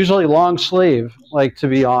usually long sleeve, like, to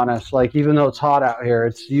be honest, like, even though it's hot out here,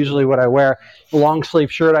 it's usually what I wear. A long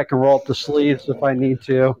sleeve shirt, I can roll up the sleeves if I need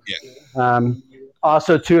to. Yeah.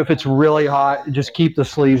 Also, too, if it's really hot, just keep the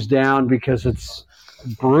sleeves down because it's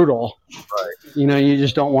brutal. Right. You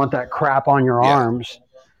just don't want that crap on your arms.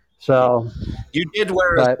 So you did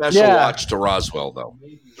wear a special watch to Roswell, though.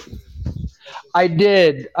 I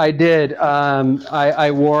did. I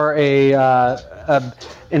wore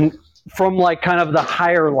and from like kind of the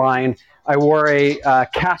higher line, I wore a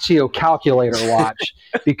Casio calculator watch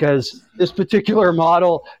because this particular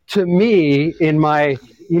model, to me, in my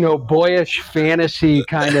boyish fantasy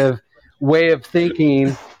kind of way of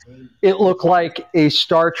thinking, it looked like a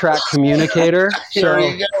Star Trek communicator. Here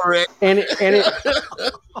you go, Rick. And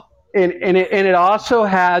it also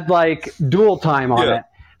had like dual time on it.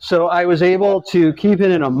 So I was able to keep it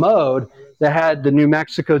in a mode that had the New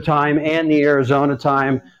Mexico time and the Arizona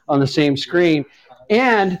time on the same screen.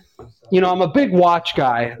 And, I'm a big watch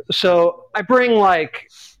guy. So I bring I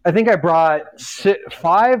think I brought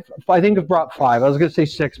 5. I think I brought 5. I was going to say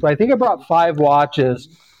 6, but I think I brought 5 watches.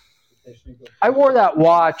 I wore that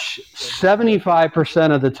watch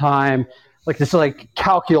 75% of the time, like this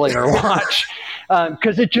calculator watch,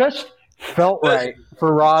 because it just felt right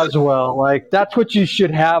for Roswell. Like, that's what you should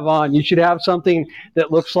have on. You should have something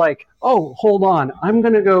that looks like, oh, hold on, I'm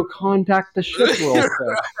going to go contact the ship real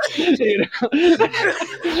quick.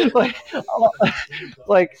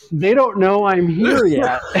 like they don't know I'm here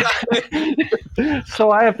yet. So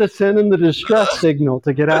I have to send them the distress signal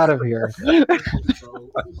to get out of here.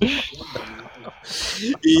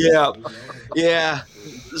 Yeah.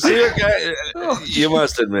 See, you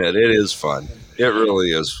must admit, it is fun. It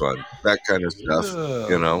really is fun. That kind of stuff,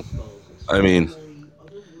 I mean,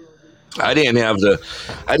 I didn't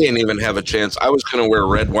even have a chance. I was going to wear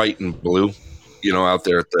red, white, and blue, out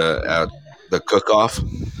there at the cook-off,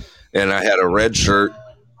 and I had a red shirt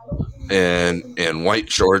and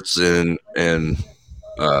white shorts and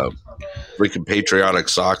freaking patriotic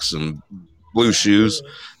socks and blue shoes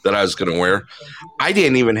that I was going to wear. I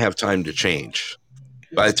didn't even have time to change.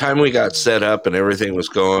 By the time we got set up and everything was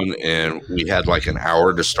going and we had like an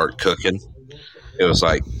hour to start cooking, it was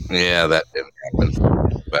like, yeah, that didn't happen.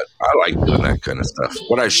 But I like doing that kind of stuff.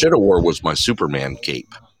 What I should have wore was my Superman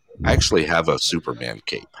cape. I actually have a Superman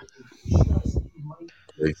cape.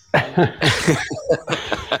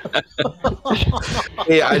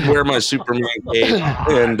 Yeah, I'd wear my Superman cape,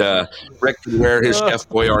 and Rick could wear his Chef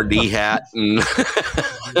Boyardee hat, and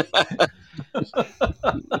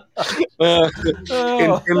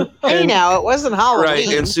hey, now it wasn't Halloween,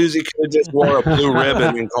 right? And Susie could have just wore a blue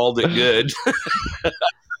ribbon and called it good.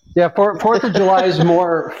 Yeah, 4th of July is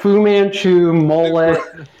more Fu Manchu, mullet,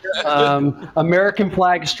 American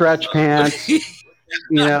flag stretch pants,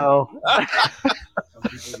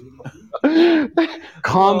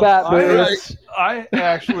 combat boots. I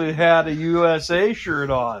actually had a USA shirt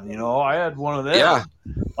on. I had one of them. Yeah.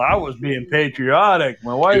 I was being patriotic.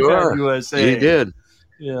 My wife had USA. You did.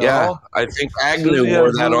 Yeah, I think Agnew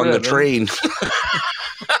wore that on the train.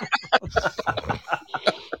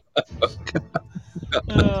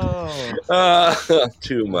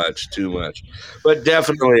 Too much. But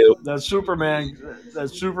definitely that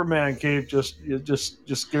Superman cape just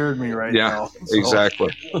scared me right now. So.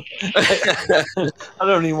 Exactly. I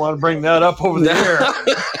don't even want to bring that up over the air.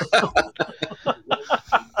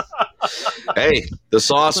 Hey, the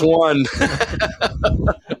sauce won.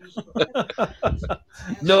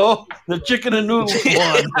 No, the chicken and noodles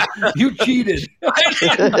won. You cheated.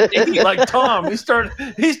 Like Tom, he started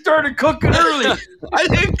cooking early. I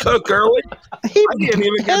didn't cook early.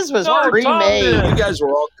 His was pre-made. You guys were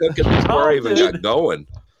all cooking before I even got going.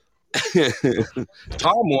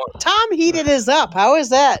 Tom heated his up. How is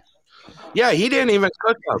that? Yeah, he didn't even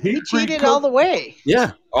cook up. He cheated all the way.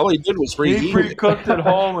 Yeah, all he did was reheat. He pre-cooked at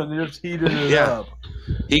home and just heated it up.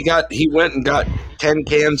 He went and got 10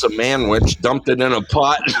 cans of manwich, dumped it in a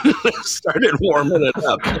pot, and started warming it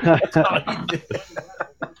up.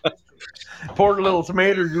 Poured a little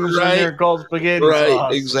tomato juice in there called spaghetti sauce.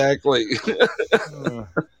 Right, exactly.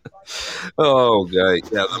 Oh, God.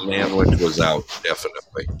 Yeah, the man witch was out,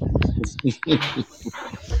 definitely.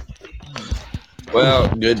 Well,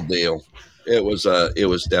 good deal. It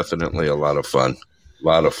was definitely a lot of fun. A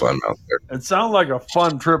lot of fun out there. It sounds like a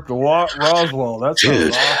fun trip to Roswell. That sounds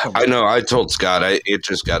Dude, awesome. I know. I told Scott it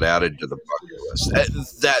just got added to the bucket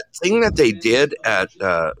list. That thing that they did at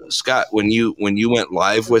Scott when you went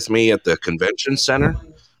live with me at the convention center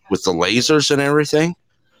with the lasers and everything.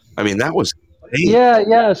 I mean, that was insane.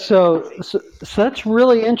 Yeah. So that's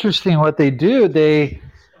really interesting what they do. They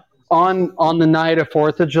on the night of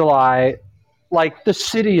 4th of July, like the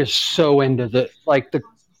city is so into the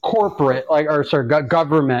corporate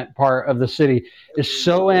government part of the city is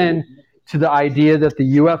so in to the idea that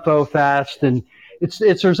the UFO fest, and it's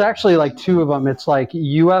there's actually like two of them. It's like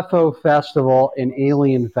UFO festival and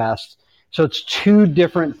alien fest. So it's two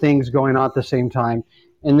different things going on at the same time.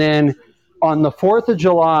 And then on the 4th of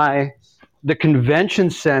July, the convention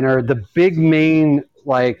center, the big main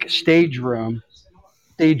like stage room,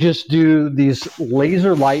 they just do these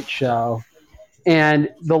laser light show. And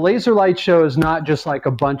the laser light show is not just like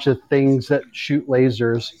a bunch of things that shoot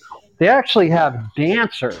lasers. They actually have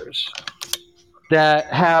dancers that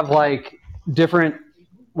have like different,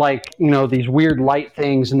 like, these weird light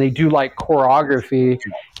things, and they do like choreography,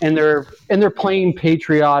 and they're playing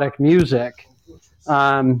patriotic music.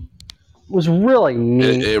 Was really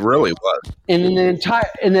neat. It really was. And in the entire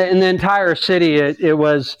in the entire city, it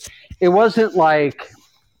wasn't like,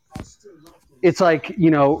 it's like,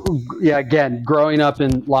 yeah, again, growing up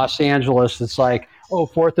in Los Angeles, it's like, oh,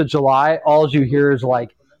 4th of July, all you hear is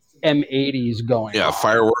like M80s going. Yeah, on.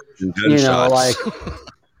 fireworks and gunshots. Like,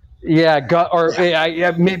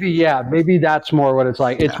 maybe that's more what it's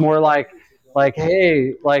like. It's more like,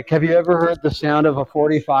 hey, like, have you ever heard the sound of a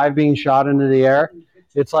 45 being shot into the air?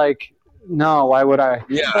 It's like, no, why would I?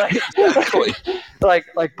 Yeah, exactly. But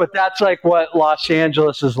that's like what Los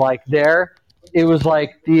Angeles is like there. It was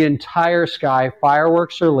like the entire sky,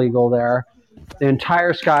 fireworks are legal there. The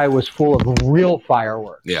entire sky was full of real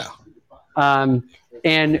fireworks. Yeah.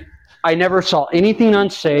 And I never saw anything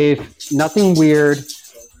unsafe, nothing weird.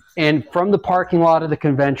 And from the parking lot of the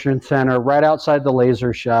convention center, right outside the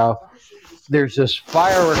laser show, there's this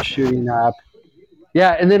fireworks shooting up.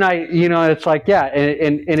 Yeah, and then it's like, yeah,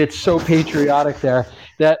 and it's so patriotic there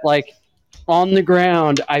that, like, on the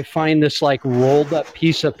ground, I find this like rolled up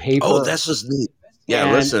piece of paper. Oh, that's just neat.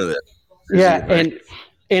 Yeah, listen to that. Yeah, and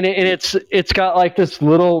it's got like this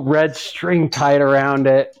little red string tied around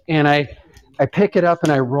it, and I pick it up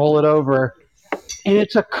and I roll it over, and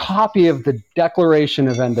it's a copy of the Declaration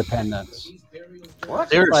of Independence.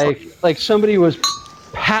 What? Like somebody was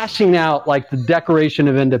passing out like the Declaration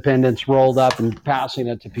of Independence rolled up and passing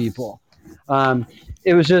it to people.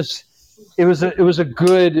 It was just. It was a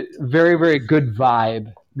good, very, very good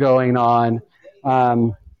vibe going on,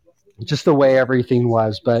 just the way everything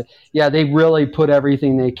was. But yeah, they really put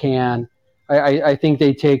everything they can. I think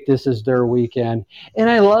they take this as their weekend, and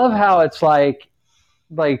I love how it's like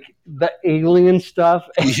the alien stuff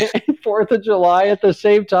and 4th of July at the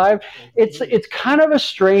same time. It's kind of a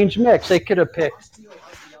strange mix. They could have picked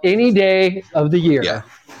any day of the year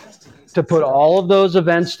to put all of those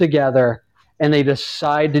events together, and they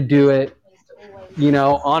decide to do it,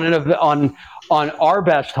 on our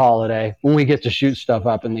best holiday when we get to shoot stuff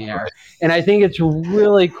up in the air. And I think it's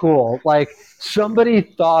really cool. Like, somebody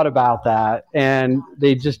thought about that, and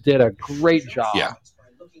they just did a great job. Yeah.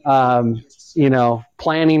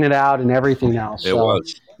 Planning it out and everything else. It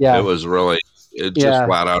was. Yeah. It was really. It just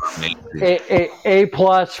flat out amazing. A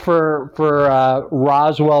plus for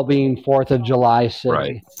Roswell being 4th of July city.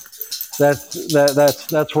 Right.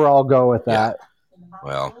 That's where I'll go with that. Yeah.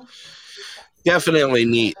 Well, definitely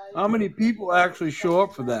neat. How many people actually show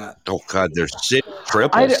up for that? Oh God, there's six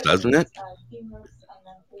triples, doesn't it?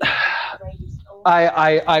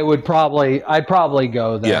 I'd probably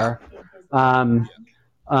go there. Yeah.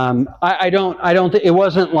 I don't think it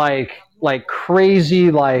wasn't like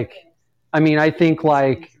crazy. Like, I mean, I think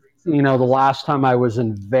like, the last time I was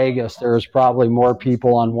in Vegas, there was probably more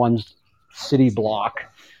people on one city block.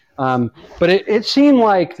 But it seemed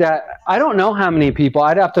like that. I don't know how many people.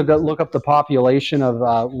 I'd have to go look up the population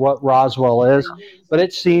of what Roswell is. But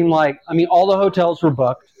it seemed like, I mean, all the hotels were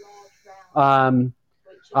booked.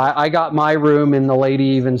 I got my room, and the lady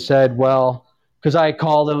even said, well, because I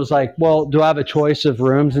called and was like, well, do I have a choice of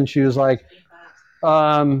rooms? And she was like,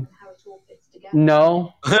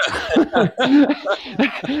 no.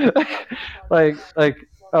 like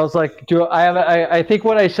I was like, I think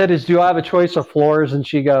what I said is, do I have a choice of floors? And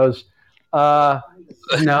she goes,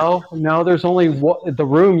 No. There's only the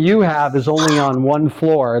room you have is only on one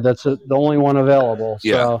floor. That's the only one available.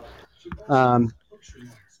 So,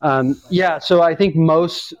 yeah. So I think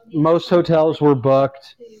most hotels were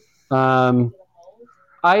booked.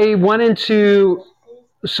 I went into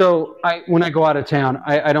when I go out of town,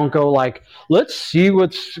 I don't go like, let's see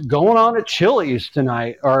what's going on at Chili's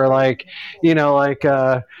tonight, or like,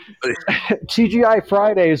 TGI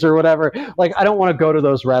Fridays or whatever. Like, I don't want to go to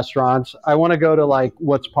those restaurants. I want to go to like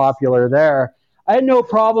what's popular there. I had no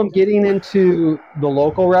problem getting into the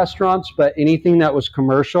local restaurants, but anything that was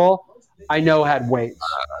commercial, I know had waits,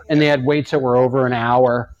 and they had waits that were over an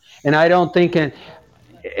hour. And I don't think,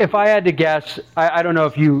 if I had to guess, I don't know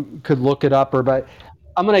if you could look it up, but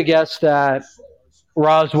I'm going to guess that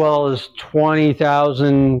Roswell is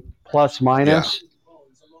 20,000 plus minus,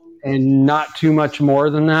 and not too much more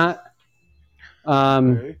than that.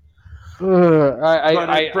 I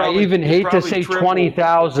even hate to say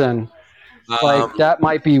 20,000. Like, that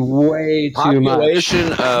might be way too much.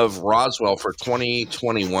 Population of Roswell for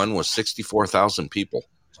 2021 was 64,000 people.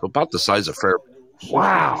 So about the size of Fairbanks.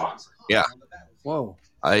 Wow. Yeah. Whoa.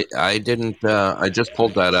 I didn't. I just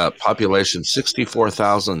pulled that up. Population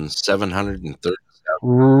 64,730.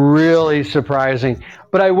 Really surprising.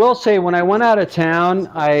 But I will say, when I went out of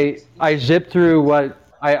town, I zipped through what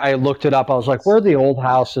I looked it up. I was like, where are the old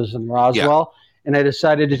houses in Roswell? And I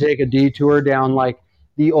decided to take a detour down like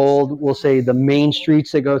the old, we'll say, the main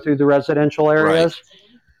streets that go through the residential areas.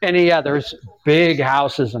 Right. And yeah, there's big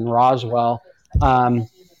houses in Roswell. But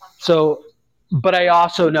I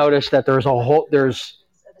also noticed that there's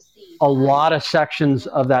a lot of sections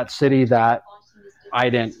of that city that I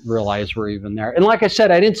didn't realize were even there. And like I said,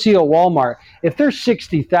 I didn't see a Walmart. If there's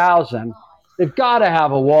 60,000, they've got to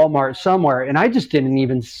have a Walmart somewhere. And I just didn't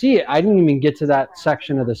even see it. I didn't even get to that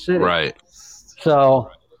section of the city. Right. So,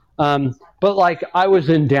 but like, I was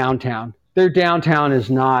in downtown. Their downtown is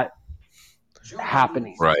not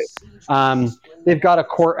happening. Right. They've got a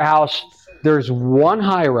courthouse. There's one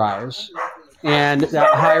high rise, and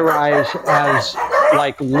that high rise has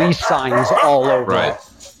like lease signs all over it.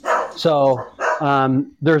 So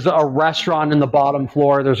there's a restaurant in the bottom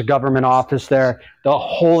floor. There's a government office there. The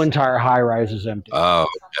whole entire high rise is empty. Oh,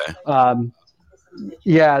 okay.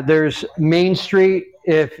 Yeah, there's Main Street.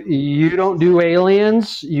 If you don't do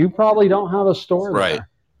aliens, you probably don't have a store there. Right.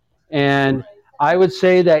 And I would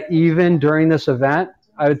say that even during this event,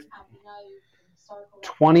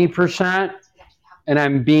 20%, and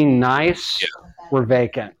I'm being nice, were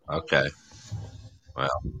vacant. Okay.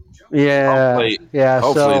 Well. Yeah.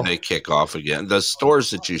 Hopefully they kick off again. The stores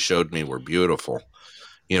that you showed me were beautiful.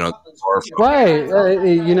 Right.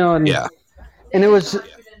 And it was,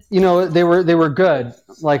 they were good.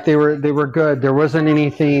 Like, they were good. There wasn't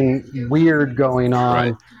anything weird going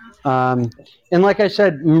on. Right. And like I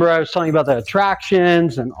said, remember I was telling you about the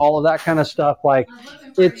attractions and all of that kind of stuff. Like,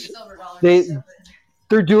 they're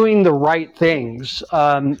doing the right things.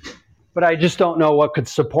 But I just don't know what could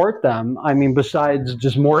support them. I mean, besides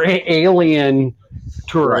just more alien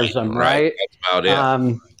tourism, right? That's about it.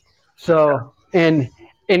 So, and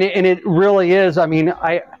it really is. I mean,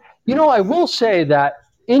 I will say that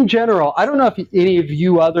in general, I don't know if any of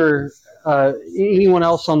you anyone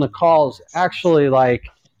else on the calls actually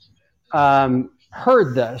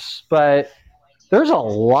heard this, but there's a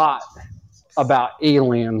lot about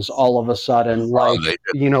aliens all of a sudden. Like,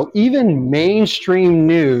 even mainstream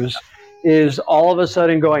news is all of a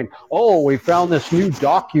sudden going, oh, we found this new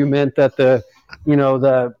document that the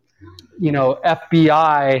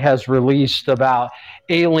FBI has released about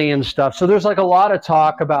alien stuff. So there's like a lot of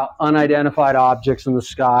talk about unidentified objects in the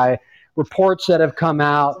sky, reports that have come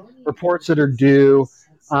out, reports that are due.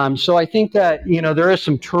 So I think that, there is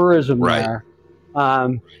some tourism there.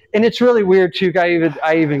 And it's really weird too.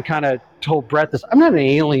 I even kind of told Brett this. I'm not an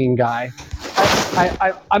alien guy.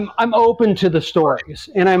 I'm open to the stories,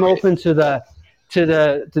 and I'm open to the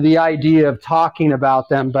idea of talking about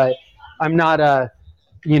them, but I'm not a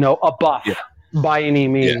buff by any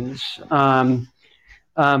means. But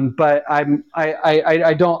I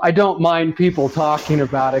don't mind people talking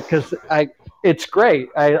about it, because it's great.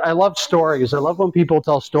 I love stories. I love when people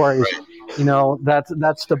tell stories.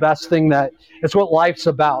 That's the best thing. It's what life's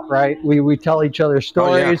about, right? We tell each other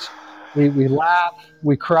stories. We laugh,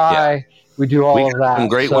 we cry, we do all of that. Some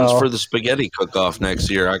great ones for the spaghetti cook-off next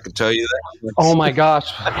year, I can tell you that. Oh my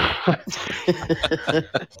gosh!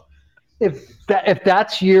 if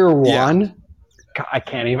that's year one, I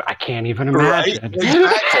can't even imagine.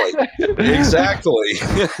 Right? Exactly.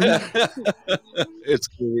 It's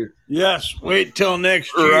weird. Yes, wait till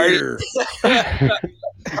next year.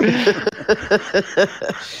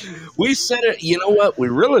 We set it. You know what? We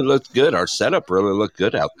really looked good. Our setup really looked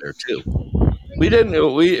good out there too. We didn't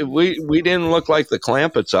look like the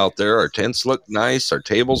Clampets out there. Our tents looked nice. Our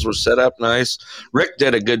tables were set up nice. Rick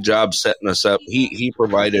did a good job setting us up. He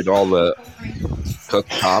provided all the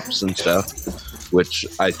cooktops and stuff, which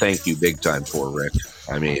I thank you big time for, Rick.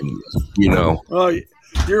 I mean, Oh,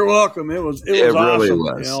 you're welcome. It was it really awesome.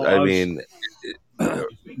 was. I mean,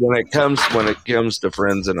 when it comes to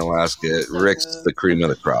friends in Alaska, Rick's the cream of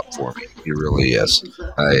the crop for me. He really is.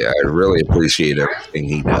 I really appreciate everything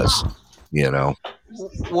he does.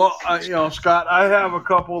 Well, Scott, I have a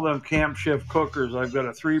couple of them Camp Shift cookers. I've got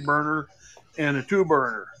a 3-burner and a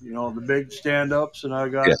 2-burner. The big stand-ups, and I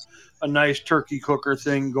got a nice turkey cooker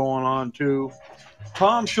thing going on too.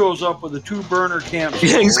 Tom shows up with a 2-burner camp stove.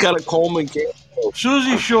 Yeah, he's got a Coleman camp stove.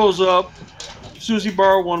 Susie shows up. Susie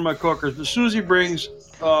borrowed one of my cookers, but Susie brings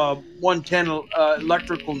 110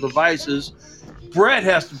 electrical devices. Brett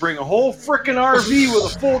has to bring a whole frickin' RV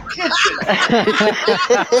with a full kitchen.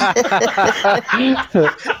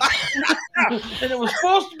 And it was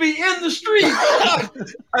supposed to be in the street.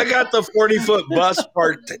 I got the 40-foot bus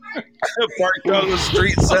parked on the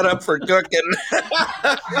street set up for cooking.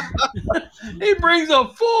 He brings a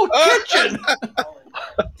full kitchen.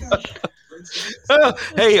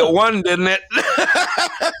 Hey, it won, didn't it?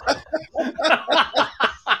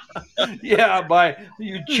 Yeah, by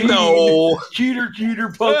you cheating. No. Cheater,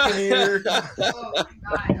 Buccaneer.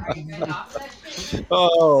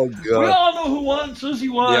 Oh, God. We all know who won. Susie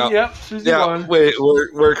won. Yep, Susie won. Wait,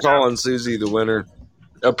 we're calling Susie the winner.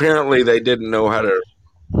 Apparently, they didn't know how to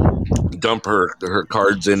dump her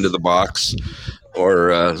cards into the box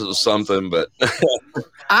or something, but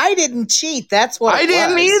I didn't cheat. That's what I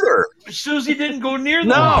didn't either. Susie didn't go near the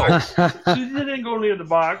box. Susie didn't go near the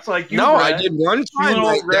box like you. No, Brett. I did one time.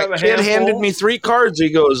 That kid handed me 3 cards. He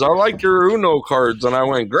goes, "I like your Uno cards," and I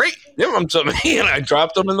went, "Great, give them to me." And I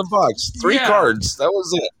dropped them in the box. 3 cards. That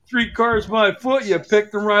was it. 3 cards by foot. You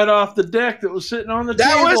picked them right off the deck that was sitting on the table.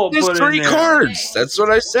 That was just 3 cards. That's what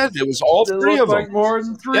I said. It was all 3 of them. Like more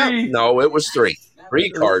than 3. Yeah. No, it was 3. 3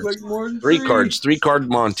 cards. Like more than 3 cards. 3-card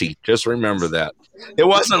Monty. Just remember that. It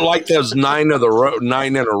wasn't like those 9 in a row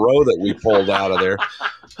that we pulled out of there.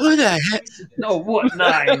 Who the heck? No, what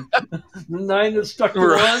 9? The 9 that stuck to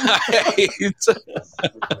one.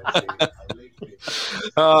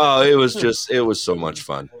 Oh, it was so much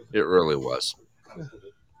fun. It really was.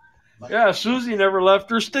 Yeah, Susie never left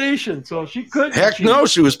her station, so she couldn't. Heck no,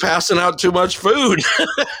 she was passing out too much food.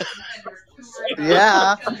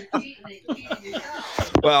 Yeah.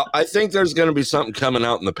 Well, I think there's going to be something coming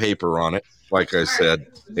out in the paper on it, like I said,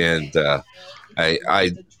 and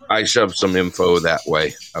I shoved some info that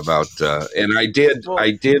way about, and I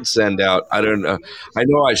did send out. I don't know. I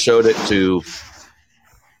know I showed it to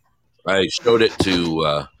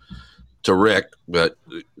Rick, but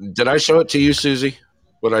did I show it to you, Susie?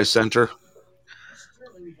 What I sent her?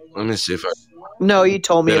 Let me see if I. No, you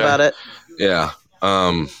told me about it. Yeah.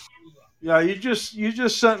 Yeah, you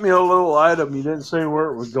just sent me a little item. You didn't say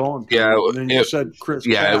where it was going to. Yeah, and then you said Chris.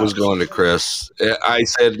 Yeah, Caps. it was going to Chris. I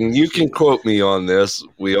said, and you can quote me on this.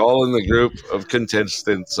 We all in the group of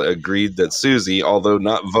contestants agreed that Susie, although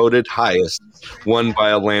not voted highest, won by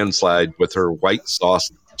a landslide with her white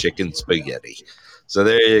sauce chicken spaghetti. So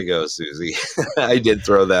there you go, Susie. I did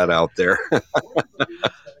throw that out there.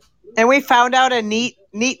 And we found out a neat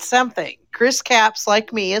something. Chris Caps,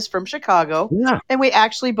 like me, is from Chicago. Yeah. And we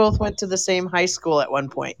actually both went to the same high school at one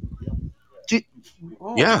point.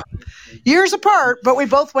 Yeah. Years apart, but we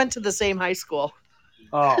both went to the same high school.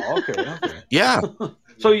 Oh, okay. Yeah.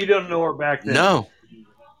 So you didn't know her back then? No,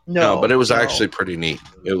 but it was actually pretty neat.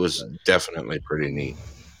 It was definitely pretty neat.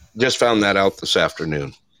 Just found that out this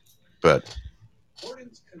afternoon. But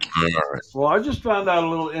all right. Well, I just found out a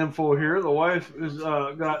little info here. The wife has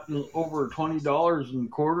gotten over $20 in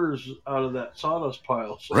quarters out of that sawdust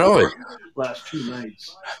pile. So Really? Last 2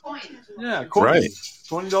 nights. Yeah, right.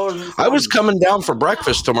 $20. I was coming down for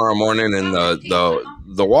breakfast tomorrow morning, and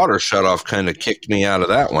the water shut off kind of kicked me out of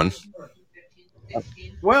that one.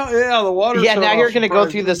 Well, yeah, the water. Yeah, now you're going to go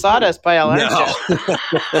through the sawdust pile, aren't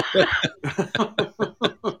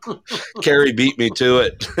you? Carrie beat me to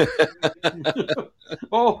it.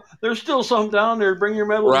 Oh, there's still some down there. Bring your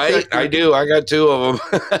metal right? detector. I do. I got 2 of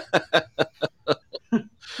them.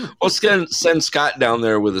 We'll send Scott down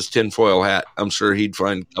there with his tinfoil hat. I'm sure he'd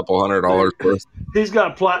find a couple $100 worth. He's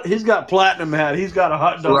got platinum hat. He's got a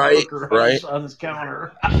hot dog cooker on his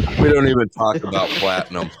counter. We don't even talk about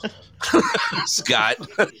platinum. Scott.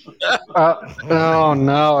 Oh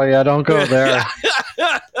no! Yeah, don't go there.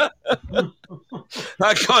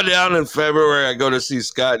 I go down in February. I go to see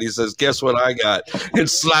Scott. And he says, "Guess what I got?" And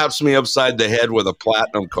slaps me upside the head with a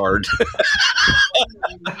platinum card.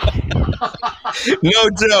 No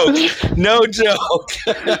joke. No joke.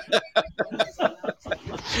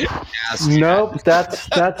 Nope, that's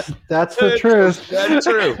the truth. That's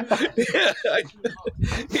true.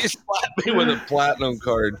 He slapped me with a platinum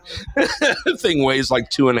card. The thing weighs like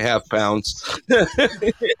 2.5 pounds.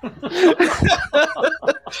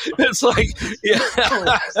 It's like,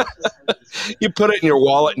 yeah. You put it in your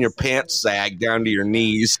wallet and your pants sag down to your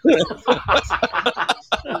knees.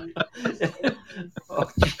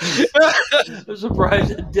 I'm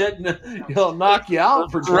surprised it didn't. He'll knock you out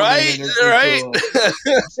for 20 minutes. Right.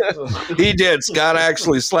 He did. Scott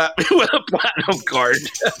actually slapped me with a platinum card.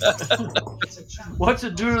 What's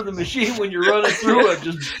it do to the machine when you're running through it?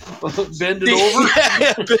 Just bend it over?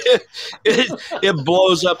 It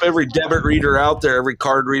blows up every debit reader out there, every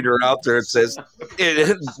card reader out there. It says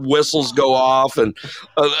whistles go off, and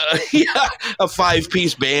a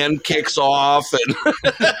 5-piece band kicks off, and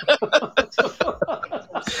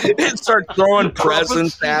it starts throwing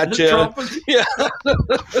presents at you. Yeah.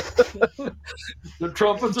 The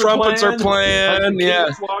trumpets are playing.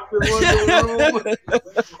 Yeah.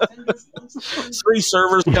 3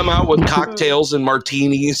 servers come out with cocktails and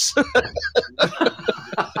martinis. He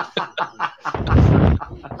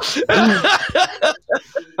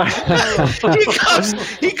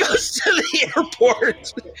goes to the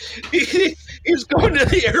airport. He's going to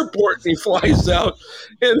the airport and he flies out,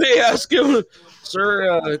 and they ask him,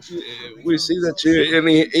 "Sir, we see that you," and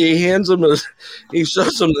he hands him he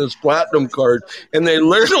shows him this platinum card, and they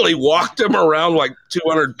literally walked him around like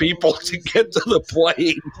 200 people to get to the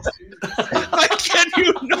plane. I kid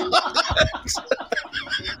you not.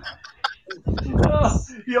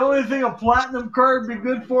 The only thing a platinum card would be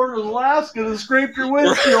good for in Alaska is scrape your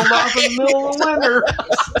windshield off in the middle of the winter.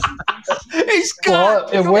 Hey,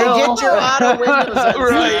 Scott! Get your auto windows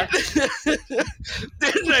right.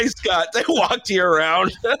 Didn't they, Scott? They walked you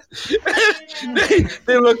around.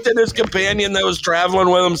 They looked at his companion that was traveling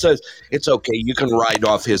with him and says, "It's okay, you can write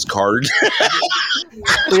off his card."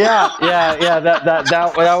 Yeah.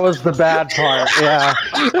 That was the bad part. Yeah.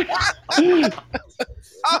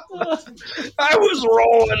 I was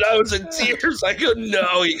rolling. I was in tears. I go,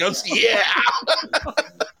 "No." He goes, "Yeah."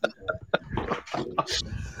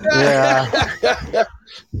 Yeah.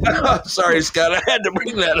 Sorry, Scott. I had to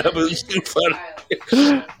bring that up. It was too funny.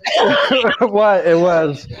 What? It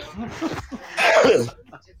was.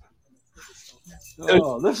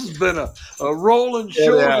 Oh, this has been a rolling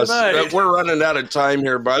show tonight. We're running out of time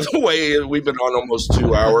here, by the way. We've been on almost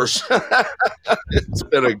 2 hours. It's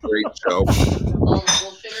been a great show.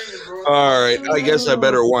 All right. I guess I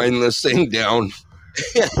better wind this thing down.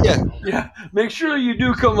 Yeah. Make sure you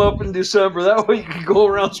do come up in December. That way you can go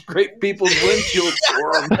around scrape people's windshields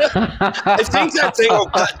for them. I think that thing will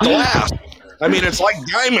cut glass. I mean, it's like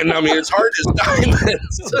diamond. I mean, it's hard as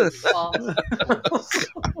diamonds.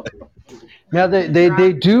 Now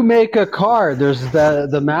they do make a card. There's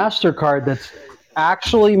the MasterCard that's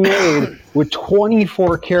actually made with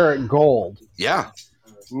 24 karat gold. Yeah.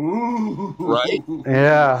 Ooh. Right.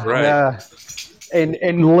 Yeah. Right. Yeah.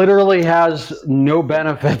 And literally has no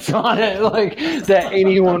benefits on it, like that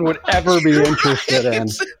anyone would ever be interested in.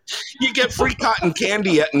 You get free cotton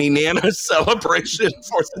candy at Nenana celebration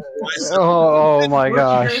for the Oh my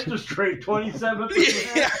gosh! What's your interest rate? 27%.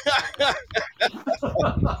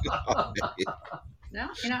 No,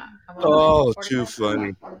 you're not. Oh, too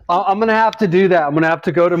funny. I'm gonna have to do that. I'm gonna have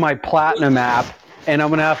to go to my Platinum app, and I'm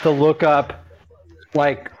gonna have to look up,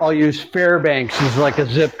 like, I'll use Fairbanks as like a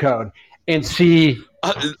zip code and see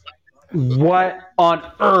what on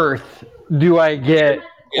earth do I get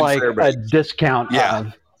like a discount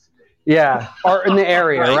of. Yeah, or in the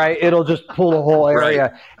area, right? It'll just pull the whole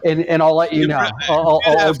area, and I'll let you know.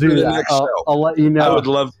 I'll do that. I'll let you know. I would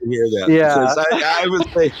love to hear that. Yeah, I would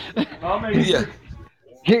say.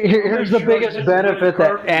 Here's the biggest benefit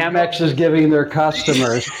that Amex is giving their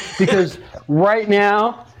customers, because right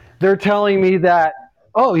now they're telling me that,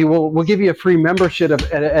 we'll give you a free membership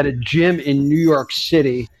at a gym in New York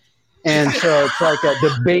City. And so it's like a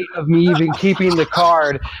debate of me even keeping the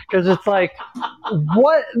card, because it's like,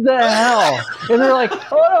 what the hell? And they're like,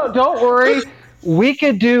 "Oh, no, don't worry. You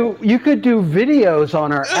could do videos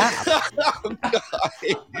on our app."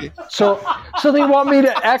 So they want me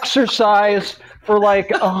to exercise for like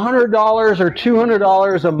 $100 or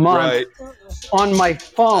 $200 a month on my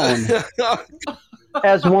phone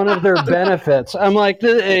as one of their benefits. I'm like,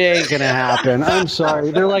 it ain't gonna happen. I'm sorry.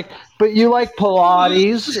 They're like, "But you like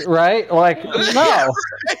Pilates, right?" Like,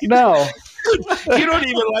 no. You don't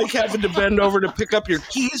even like having to bend over to pick up your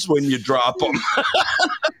keys when you drop them.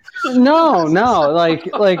 No. Like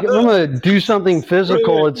if I'm gonna do something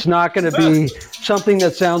physical, it's not gonna be something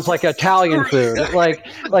that sounds like Italian food. Like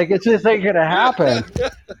it's just ain't gonna happen.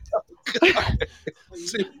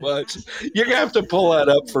 Too much. You're gonna have to pull that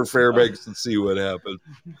up for Fairbanks and see what happens.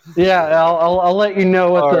 Yeah, I'll let you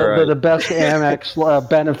know what All the best Amex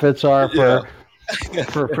benefits are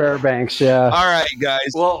for Fairbanks. Yeah. All right,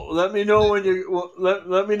 guys. Well, let me know when you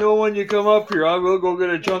let me know when you come up here. I will go get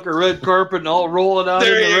a chunk of red carpet and I'll roll it out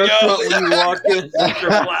There in the you restaurant go. when you walk in. Get your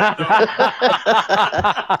platinum.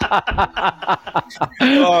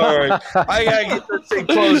 All right, I gotta get this thing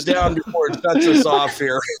closed down before it shuts us off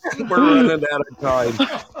here. We're running out of time.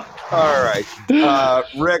 All right,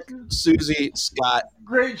 Rick, Susie, Scott.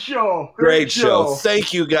 Great show. Great show.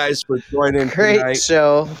 Thank you guys for joining Great tonight.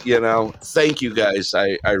 show. Thank you guys.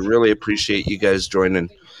 I really appreciate you guys joining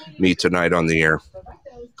me tonight on the air.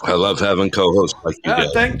 I love having co-hosts like you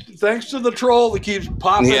guys. Thanks to the troll that keeps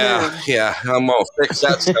popping in. Yeah, I'm gonna fix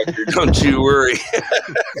that sucker. Don't you worry.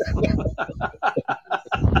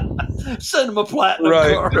 Send him a platinum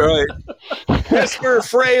card. Right. Mr.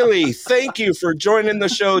 Fraley, thank you for joining the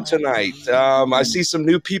show tonight. I see some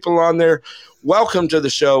new people on there. Welcome to the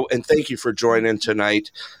show, and thank you for joining tonight.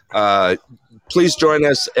 Please join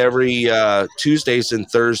us every Tuesdays and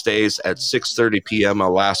Thursdays at 6:30 p.m.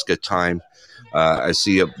 Alaska time. I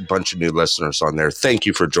see a bunch of new listeners on there. Thank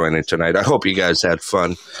you for joining tonight. I hope you guys had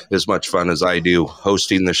fun, as much fun as I do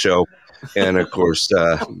hosting the show. And, of course,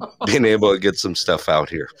 being able to get some stuff out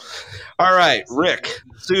here. All right, Rick,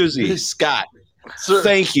 Susie, Scott,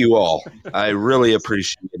 thank you all. I really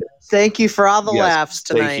appreciate it. Thank you for all the laughs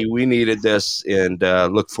tonight. Thank you. We needed this, and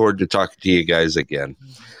look forward to talking to you guys again.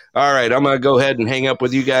 All right, I'm going to go ahead and hang up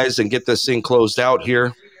with you guys and get this thing closed out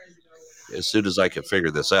here as soon as I can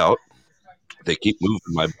figure this out. They keep moving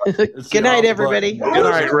my butt. Good night, everybody. Good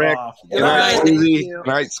night, Rick. Good night, Susie. Good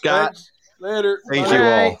night, Scott. Thanks. Later. Thank Bye. you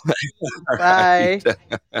all. Bye.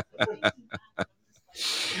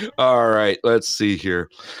 All right, let's see here.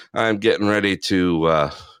 I'm getting ready to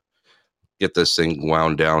get this thing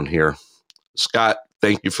wound down here. Scott,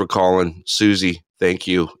 thank you for calling. Susie, thank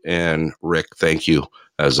you. And Rick, thank you,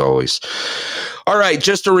 as always. All right,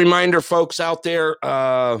 just a reminder, folks out there,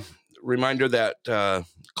 reminder that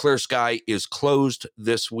Clear Sky is closed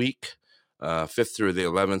this week. 5th through the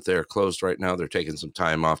 11th, they're closed right now. They're taking some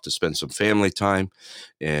time off to spend some family time.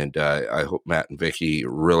 And I hope Matt and Vicky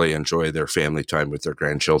really enjoy their family time with their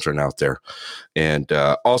grandchildren out there. And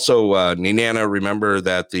also, Nenana, remember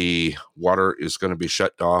that the water is going to be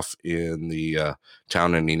shut off in the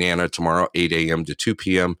town of Nenana tomorrow, 8 a.m. to 2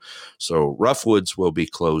 p.m. So Roughwoods will be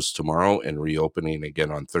closed tomorrow and reopening again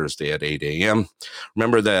on Thursday at 8 a.m.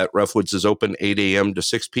 Remember that Roughwoods is open 8 a.m. to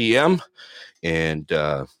 6 p.m. And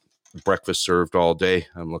breakfast served all day.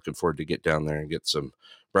 I'm looking forward to get down there and get some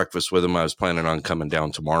breakfast with them. I was planning on coming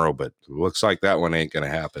down tomorrow, but it looks like that one ain't going to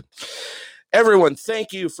happen. Everyone,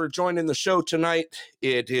 thank you for joining the show tonight.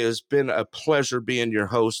 It has been a pleasure being your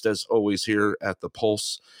host, as always, here at The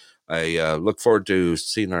Pulse. I look forward to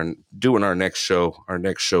doing our next show. Our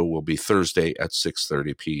next show will be Thursday at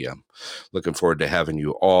 6:30 p.m. Looking forward to having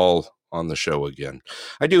you all on the show again.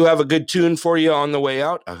 I do have a good tune for you on the way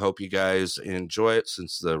out. I hope you guys enjoy it,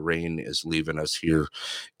 since the rain is leaving us here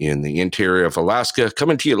in the interior of Alaska.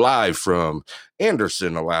 Coming to you live from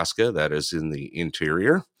Anderson, Alaska. That is in the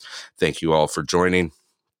interior. Thank you all for joining.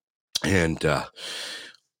 And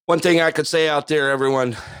one thing I could say out there,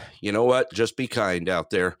 everyone, you know what? Just be kind out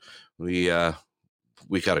there. We got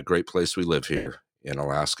a great place we live here in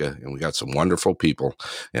Alaska, and we got some wonderful people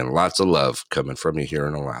and lots of love coming from you here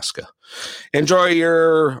in Alaska. Enjoy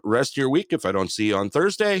your rest of your week if I don't see you on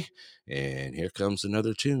Thursday. And here comes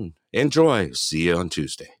another tune. Enjoy. See you on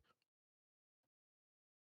Tuesday.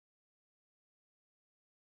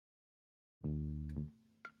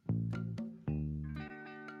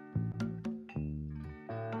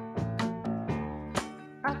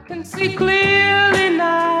 I can see clearly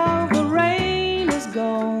now, the rain is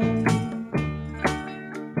gone.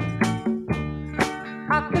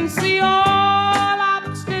 I can see all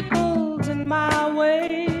obstacles in my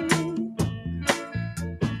way.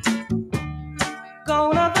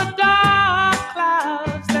 Gone are the dark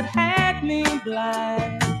clouds that had me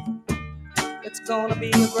blind. It's gonna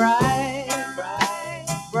be a bright, bright,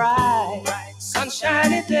 bright,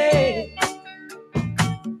 sunshiny day.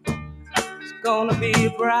 It's gonna be a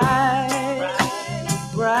bright,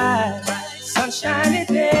 bright, sunshiny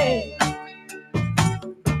day.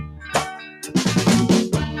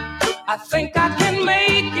 I think I can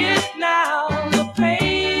make it now. The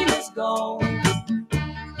pain is gone.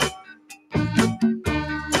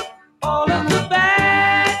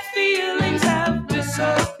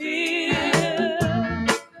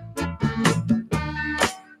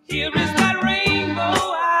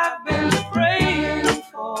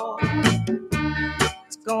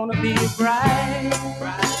 be a bright,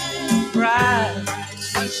 bright, bright,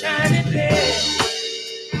 sunshiny day.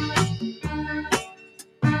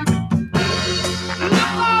 Look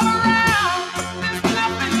all around, there's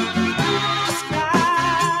nothing but blue sky.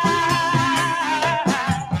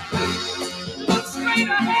 Look straight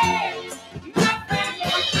ahead, nothing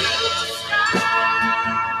but blue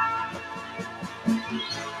sky.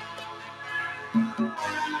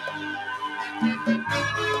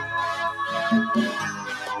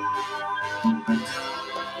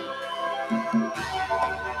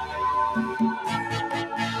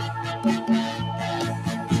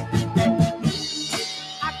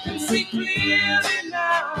 I can see clearly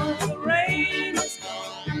now the rain is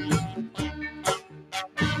gone.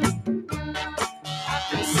 I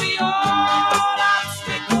can see all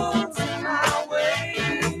obstacles in my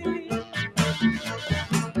way.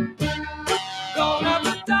 Gone up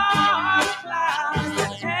the dark clouds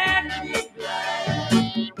that had me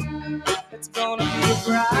blind. It's gonna be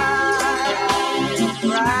bright.